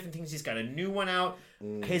lot of different things. He's got a new one out.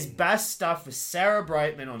 His best stuff was Sarah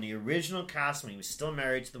Brightman on the original cast when he was still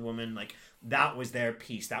married to the woman. Like, that was their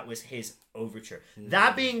piece. That was his overture.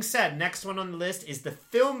 That being said, next one on the list is the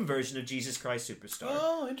film version of Jesus Christ Superstar.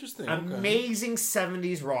 Oh, interesting. Amazing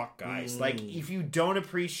 70s rock, guys. Like, if you don't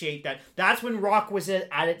appreciate that, that's when rock was at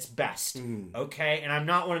its best. Okay? And I'm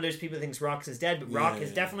not one of those people that thinks rock is dead, but rock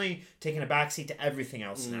has definitely taken a backseat to everything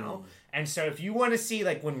else now. And so if you want to see,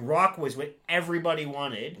 like, when rock was what everybody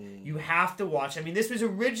wanted, you have to watch. I mean, this was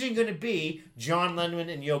originally going to be John Lennon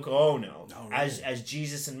and Yoko Ono as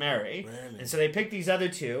Jesus and Mary. Really? And so they picked these other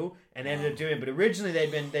two and ended up doing it. But originally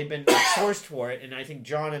they'd been sourced for it, and I think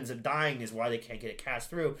John ends up dying is why they can't get it cast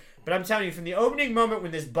through. But I'm telling you, from the opening moment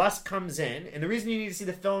when this bus comes in, and the reason you need to see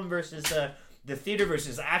the film versus the theater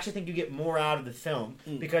versions, I actually think you get more out of the film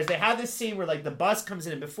because they have this scene where like the bus comes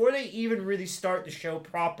in and before they even really start the show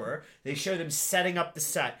proper, they show them setting up the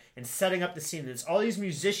set and setting up the scene. And it's all these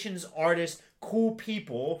musicians, artists, cool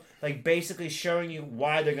people like basically showing you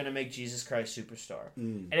why they're gonna make Jesus Christ Superstar.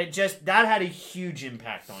 And it just that had a huge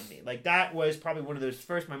impact on me. Like that was probably one of those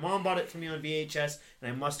first. My mom bought it for me on VHS,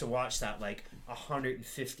 and I must have watched that like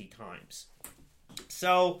 150 times.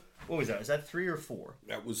 So what was that? Is that 3 or 4?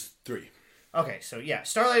 That was 3. Okay, so yeah,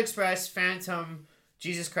 Starlight Express, Phantom,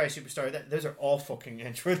 Jesus Christ Superstar. Those are all fucking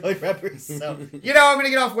Android Lloyd Webbers. So you know, I'm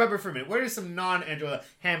gonna get off Webber for a minute. What are some non-Android?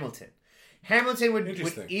 Hamilton. Hamilton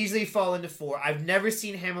would easily fall into 4. I've never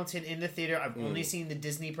seen Hamilton in the theater. I've only seen the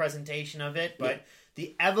Disney presentation of it, but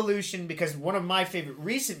the evolution, because one of my favorite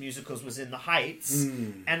recent musicals was In the Heights,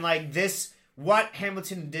 and like this, what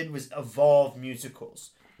Hamilton did was evolve musicals.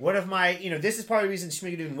 One of my, this is part of the reason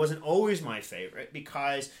Schmigadoon wasn't always my favorite,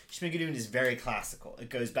 because Schmigadoon is very classical. It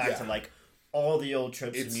goes back to like all the old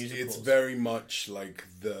tropes of musicals. It's very much like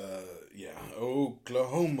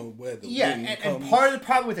Oklahoma where the wind comes. And part of the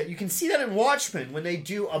problem with it, you can see that in Watchmen when they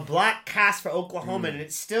do a black cast for Oklahoma and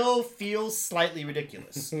it still feels slightly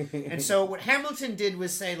ridiculous. And so what Hamilton did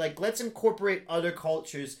was say, like, let's incorporate other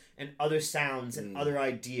cultures and other sounds and other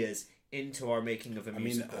ideas into our making of a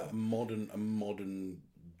musical. I mean, a modern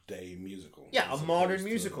day musical. Yeah, a modern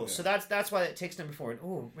musical. So that's why it takes number 4. And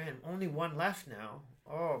oh man, only one left now.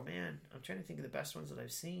 Oh man, I'm trying to think of the best ones that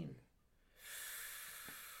I've seen.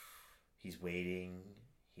 He's waiting.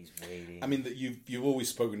 I mean, that you've always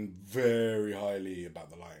spoken very highly about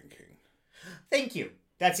The Lion King. Thank you.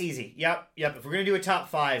 That's easy. Yep. If we're gonna do a top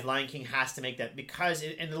 5, Lion King has to make that because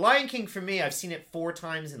and The Lion King for me, I've seen it 4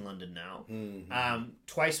 times in London now.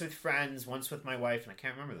 Twice with friends, once with my wife, and I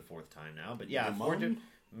can't remember the 4th time now. But yeah,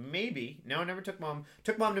 maybe. No, I never took mom.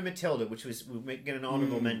 Took mom to Matilda, which was we get an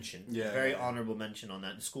honorable mention. Yeah, very honorable mention on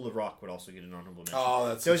that. And School of Rock would also get an honorable mention. Oh,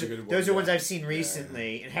 that's such a good one. Those are ones I've seen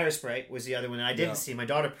recently. And Hairspray was the other one that I didn't see. My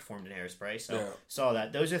daughter performed in Hairspray, so saw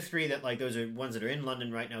that. Those are 3 that like those are ones that are in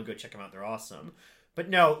London right now. Go check them out. They're awesome. But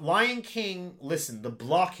no, Lion King. Listen, the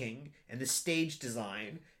blocking and the stage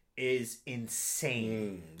design is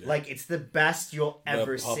insane. Like it's the best you'll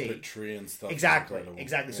ever see. The puppetry and stuff. Exactly.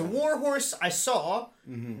 Yeah. So War Horse, I saw,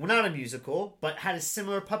 well, not a musical, but had a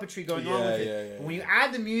similar puppetry going on with it. But when you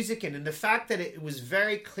add the music in, and the fact that it was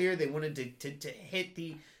very clear they wanted to hit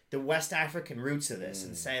the West African roots of this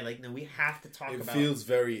and say like, no, we have to talk about. It feels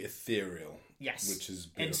very ethereal. Yes. Which is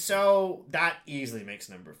beautiful. And so that easily makes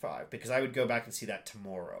number 5 because I would go back and see that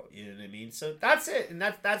tomorrow. You know what I mean? So that's it. And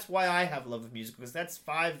that's why I have love of music because that's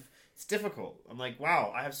 5. It's difficult. I'm like,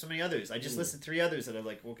 wow, I have so many others. I just listed 3 others that I'm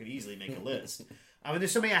like, well, could easily make a list. I mean,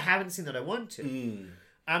 there's so many I haven't seen that I want to.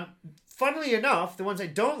 Funnily enough, the ones I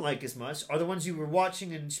don't like as much are the ones you were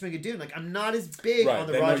watching in Schmigadoon. Like, I'm not as big on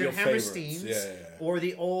the Roger Hammersteins or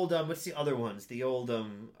the old, what's the other ones? The old,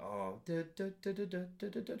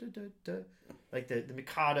 like the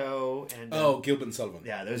Mikado and Gilbert and Sullivan.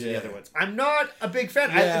 Yeah, those are the other ones. I'm not a big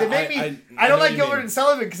fan. I don't like Gilbert and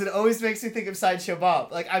Sullivan because it always makes me think of Sideshow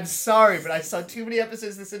Bob. Like, I'm sorry, but I saw too many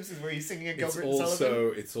episodes of The Simpsons where he's singing a Gilbert and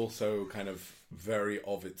Sullivan. It's also kind of very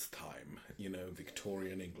of its time,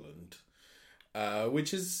 Victorian England.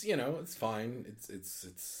 Which is, it's fine.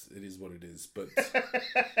 It is what it is. But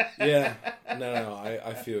yeah, no,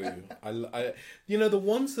 I feel you. I the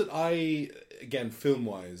ones that again, film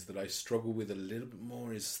wise, that I struggle with a little bit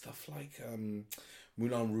more is stuff like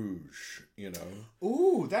Moulin Rouge.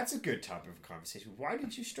 Ooh, that's a good topic of conversation. Why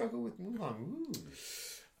did you struggle with Moulin Rouge?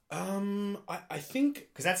 I think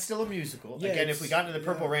because that's still a musical. Yeah, again, if we got into the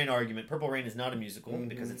Purple Rain argument, Purple Rain is not a musical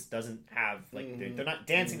because it doesn't have like they're not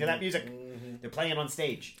dancing to that music. They're playing it on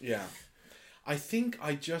stage. Yeah, I think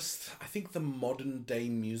the modern day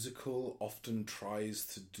musical often tries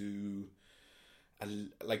to do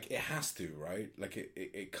like it has to, right? Like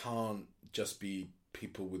it can't just be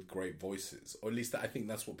people with great voices, or at least I think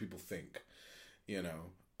that's what people think.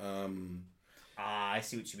 I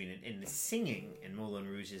see what you mean. And the singing in Moulin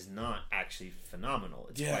Rouge is not actually phenomenal.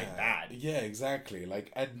 It's quite bad. Yeah, exactly.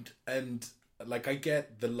 Like and like I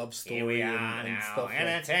get the love story Here we are and now, stuff.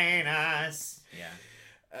 Entertain us. Yeah.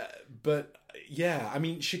 But yeah, I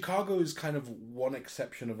mean, Chicago is kind of one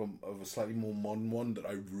exception of a slightly more modern one that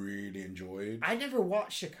I really enjoyed. I never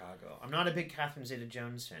watched Chicago. I'm not a big Catherine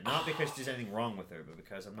Zeta-Jones fan. Not because there's anything wrong with her, but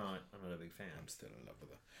because I'm not a big fan. I'm still in love with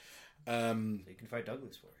her. So you can fight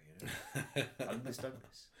Douglas for her.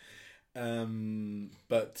 Douglas.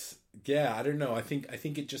 But yeah, I don't know. I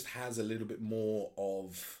think it just has a little bit more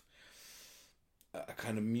of a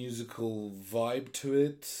kind of musical vibe to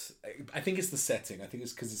it. I think it's the setting. I think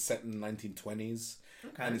it's because it's set in the 1920s.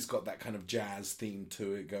 Okay. and it's got that kind of jazz theme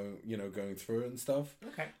to it going through it and stuff.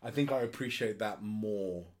 Okay. I think I appreciate that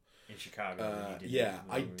more. In Chicago. than you did Yeah, in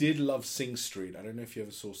I Rome. did love Sing Street. I don't know if you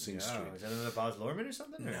ever saw Sing Oh, Street. is that another Baz Luhrmann or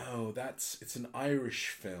something? Or? No, it's an Irish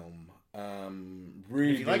film.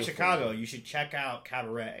 Really, If you like beautiful. Chicago, you should check out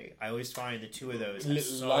Cabaret. I always find the two of those.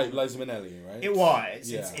 Liza Minnelli, right? It was.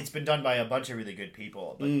 Yeah. It's been done by a bunch of really good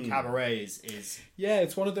people, but Cabaret is Yeah,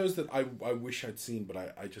 it's one of those that I wish I'd seen,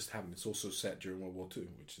 but I just haven't. It's also set during World War II,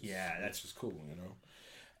 which is that's just cool, you know.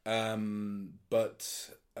 The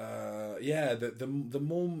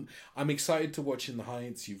more I'm excited to watch In the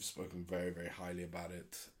Heights. You've spoken very, very highly about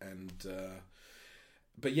it, and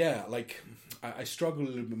but yeah, like I struggle a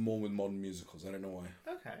little bit more with modern musicals. I don't know why.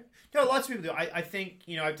 okay. No, lots of people do. I think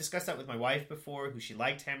I've discussed that with my wife before, who she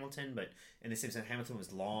liked Hamilton, but in the same sense, Hamilton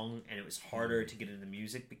was long and it was harder to get into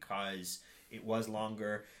music because it was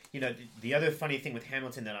longer. The other funny thing with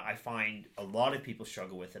Hamilton that I find a lot of people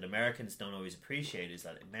struggle with that Americans don't always appreciate is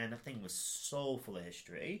that, man, that thing was so full of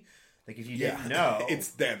history. Like, if you didn't know...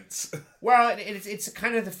 it's dense. Well, it's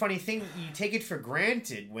kind of the funny thing. You take it for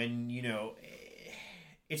granted when,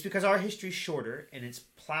 it's because our history's shorter and it's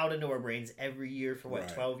plowed into our brains every year for,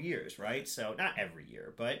 12 years, right? So, not every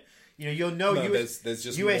year, but... you'll know there's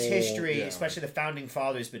just U.S. more, history, especially the founding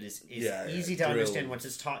fathers, but it's easy to understand once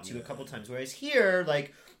it's taught to you a couple times. Whereas here,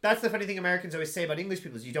 like, that's the funny thing Americans always say about English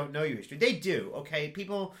people is you don't know your history. They do, okay?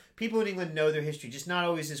 People in England know their history, just not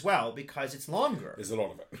always as well because it's longer. There's a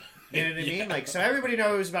lot of it. You know what I mean? Like, so everybody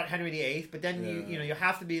knows about Henry VIII, but then you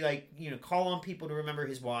have to be like, call on people to remember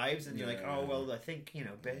his wives, and you're like, oh, well, I think,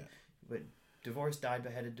 but divorced, died,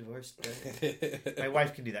 beheaded, divorced. My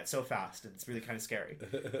wife can do that so fast, and it's really kind of scary.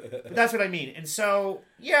 But that's what I mean. And so,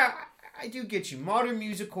 yeah, I do get you. Modern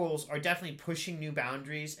musicals are definitely pushing new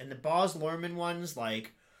boundaries, and the Baz Luhrmann ones,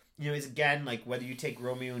 like, is again, like, whether you take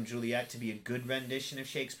Romeo and Juliet to be a good rendition of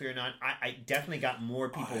Shakespeare or not, I definitely got more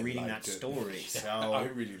people reading that story. So I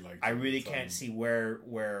really liked it. I really can't see where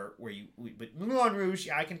you... But Moulin Rouge,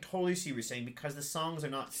 I can totally see what you're saying, because the songs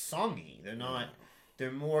are not songy. They're not...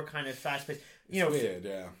 They're more kind of fast-paced. Weird,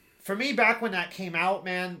 yeah. For me, back when that came out,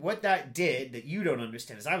 man, what that did that you don't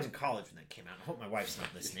understand is I was in college when that came out. I hope my wife's not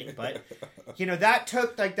listening, but that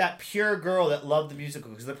took like that pure girl that loved the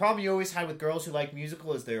musical. Because the problem you always had with girls who like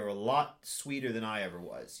musical is they were a lot sweeter than I ever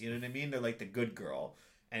was. You know what I mean? They're like the good girl.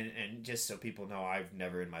 And just so people know, I've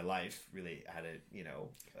never in my life really had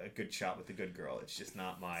a good shot with the good girl. It's just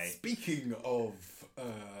not my... Speaking of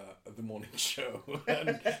the morning show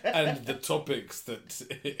and the topics that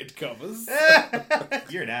it covers...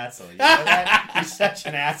 You're an asshole. You know that? You're such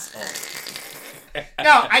an asshole.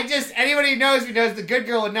 No, anybody who knows me knows the good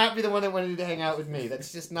girl would not be the one that wanted to hang out with me.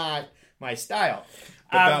 That's just not my style.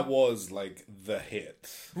 But that was, like, the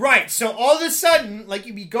hit. Right, so all of a sudden, like,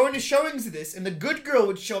 you'd be going to showings of this, and the good girl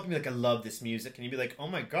would show up and be like, I love this music. And you'd be like, oh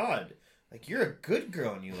my god, like, you're a good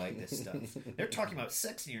girl and you like this stuff. They're talking about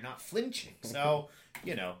sex and you're not flinching. So,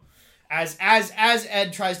 as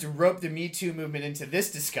Ed tries to rope the Me Too movement into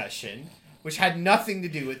this discussion, which had nothing to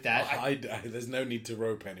do with that. There's no need to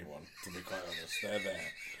rope anyone, to be quite honest. They're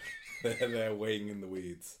there. They're there waiting in the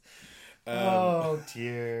weeds. Oh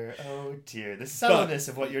dear. The subtleness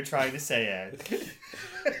of what you're trying to say, Ed.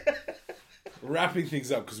 Wrapping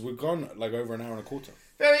things up, because we've gone like over an hour and a quarter.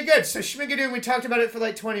 Very good. So Schmigadoon, we talked about it for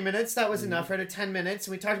like 20 minutes. That was enough. We're at 10 minutes.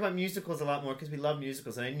 And we talked about musicals a lot more because we love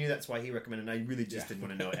musicals. And I knew that's why he recommended it. I really just didn't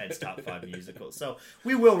want to know Ed's top 5 musicals. So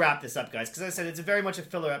we will wrap this up, guys. Because as I said, it's very much a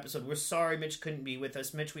filler episode. We're sorry Mitch couldn't be with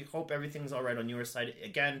us. Mitch, we hope everything's all right on your side.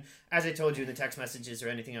 Again, as I told you in the text messages or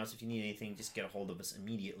anything else, if you need anything, just get a hold of us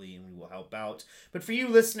immediately and we will help out. But for you,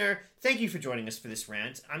 listener, thank you for joining us for this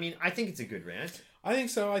rant. I mean, I think it's a good rant. I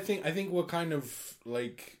think so. I think we're kind of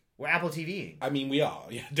like... We're Apple TV. I mean, we are.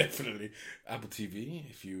 Yeah, definitely. Apple TV,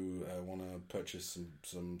 if you want to purchase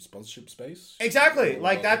some sponsorship space. Exactly.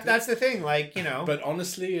 Like, that's the thing. Like, But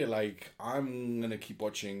honestly, like, I'm going to keep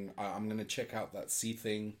watching. I'm going to check out that Sea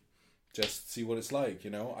thing. Just see what it's like,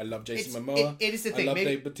 I love Jason Momoa. It is the thing. I love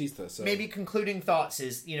Dave Bautista. So. Maybe concluding thoughts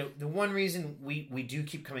is, the one reason we do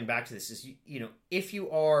keep coming back to this is, if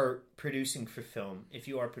you are producing for film, if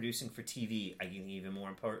you are producing for TV, I think even more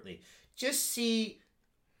importantly, just see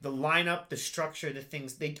the lineup, the structure, the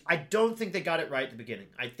things. I don't think they got it right at the beginning.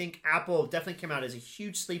 I think Apple definitely came out as a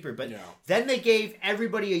huge sleeper, but then they gave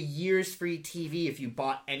everybody a year's free TV if you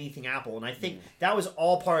bought anything Apple, and I think that was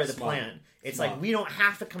all part of the plan. It's like, we don't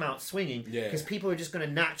have to come out swinging because people are just going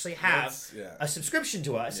to naturally have a subscription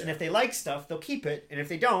to us, and if they like stuff, they'll keep it, and if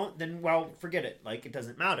they don't, then, well, forget it. Like, it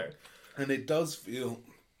doesn't matter. And it does feel,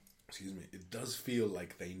 it does feel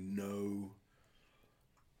like they know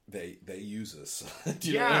they use us.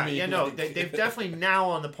 Do you know what I mean? Yeah, no, Like- they've definitely now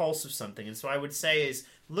on the pulse of something, and so I would say is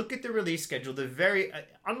look at the release schedule. The very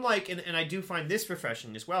unlike, and I do find this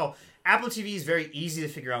refreshing as well. Apple TV is very easy to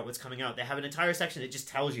figure out what's coming out. They have an entire section that just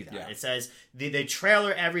tells you that. Yeah. It says they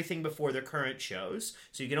trailer everything before their current shows,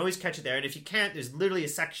 so you can always catch it there. And if you can't, there's literally a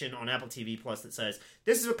section on Apple TV Plus that says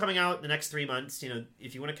this is what's coming out in the next 3 months. You know,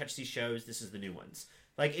 if you want to catch these shows, this is the new ones.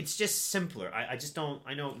 Like, it's just simpler. I just don't...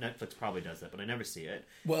 I know Netflix probably does that, but I never see it.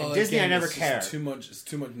 Well, and Disney, again, I never it's care. It's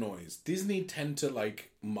too much noise. Disney tend to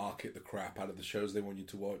like market the crap out of the shows they want you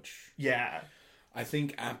to watch. Yeah. I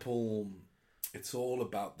think Apple, it's all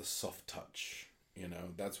about the soft touch. You know,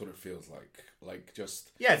 that's what it feels like. Like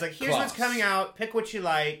just Yeah, it's like, here's what's class. coming out, pick what you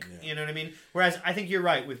like, Yeah. you know what I mean? Whereas, I think you're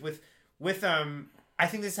right, with I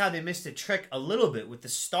think this is how they missed a trick a little bit with the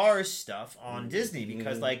Stars stuff on Disney,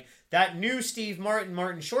 because, like, that new Steve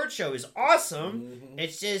Martin Short show is awesome.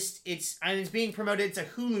 It's just, it's being promoted, it's a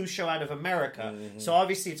Hulu show out of America, so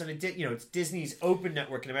obviously it's on it's Disney's open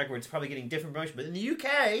network in America, where it's probably getting different promotion, but in the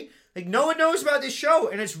UK, like, no one knows about this show,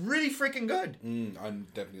 and it's really freaking good. I'm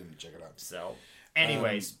definitely going to check it out. So,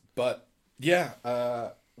 anyways. But, yeah,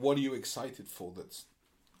 what are you excited for that's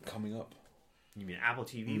coming up? You mean Apple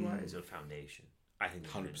TV wise or Foundation? I think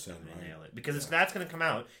 100%, gonna right? nail it, because that's going to come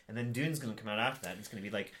out, and then Dune's going to come out after that. And it's going to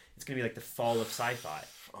be like the fall of sci-fi.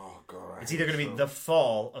 Oh, God. It's either going to be the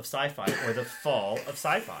fall of sci-fi or the fall of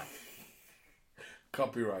sci-fi.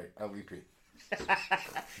 Copyright, LVP.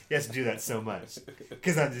 He has to do that so much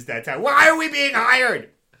because I'm just that type. Why are we being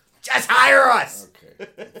hired? Just hire us.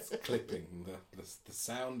 Okay. It's clipping. The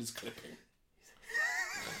sound is clipping.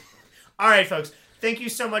 All right, folks. Thank you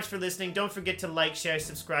so much for listening. Don't forget to like, share,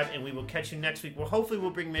 subscribe, and we will catch you next week. Well, hopefully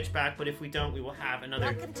we'll bring Mitch back, but if we don't, we will have another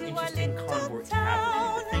Welcome to our interesting little convert to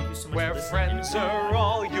have with you. But thank you so much Where for listening. friends are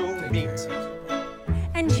all you'll meet.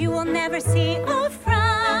 And you will never see a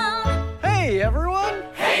frown. Hey, everyone!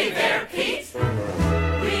 Hey there, Pete!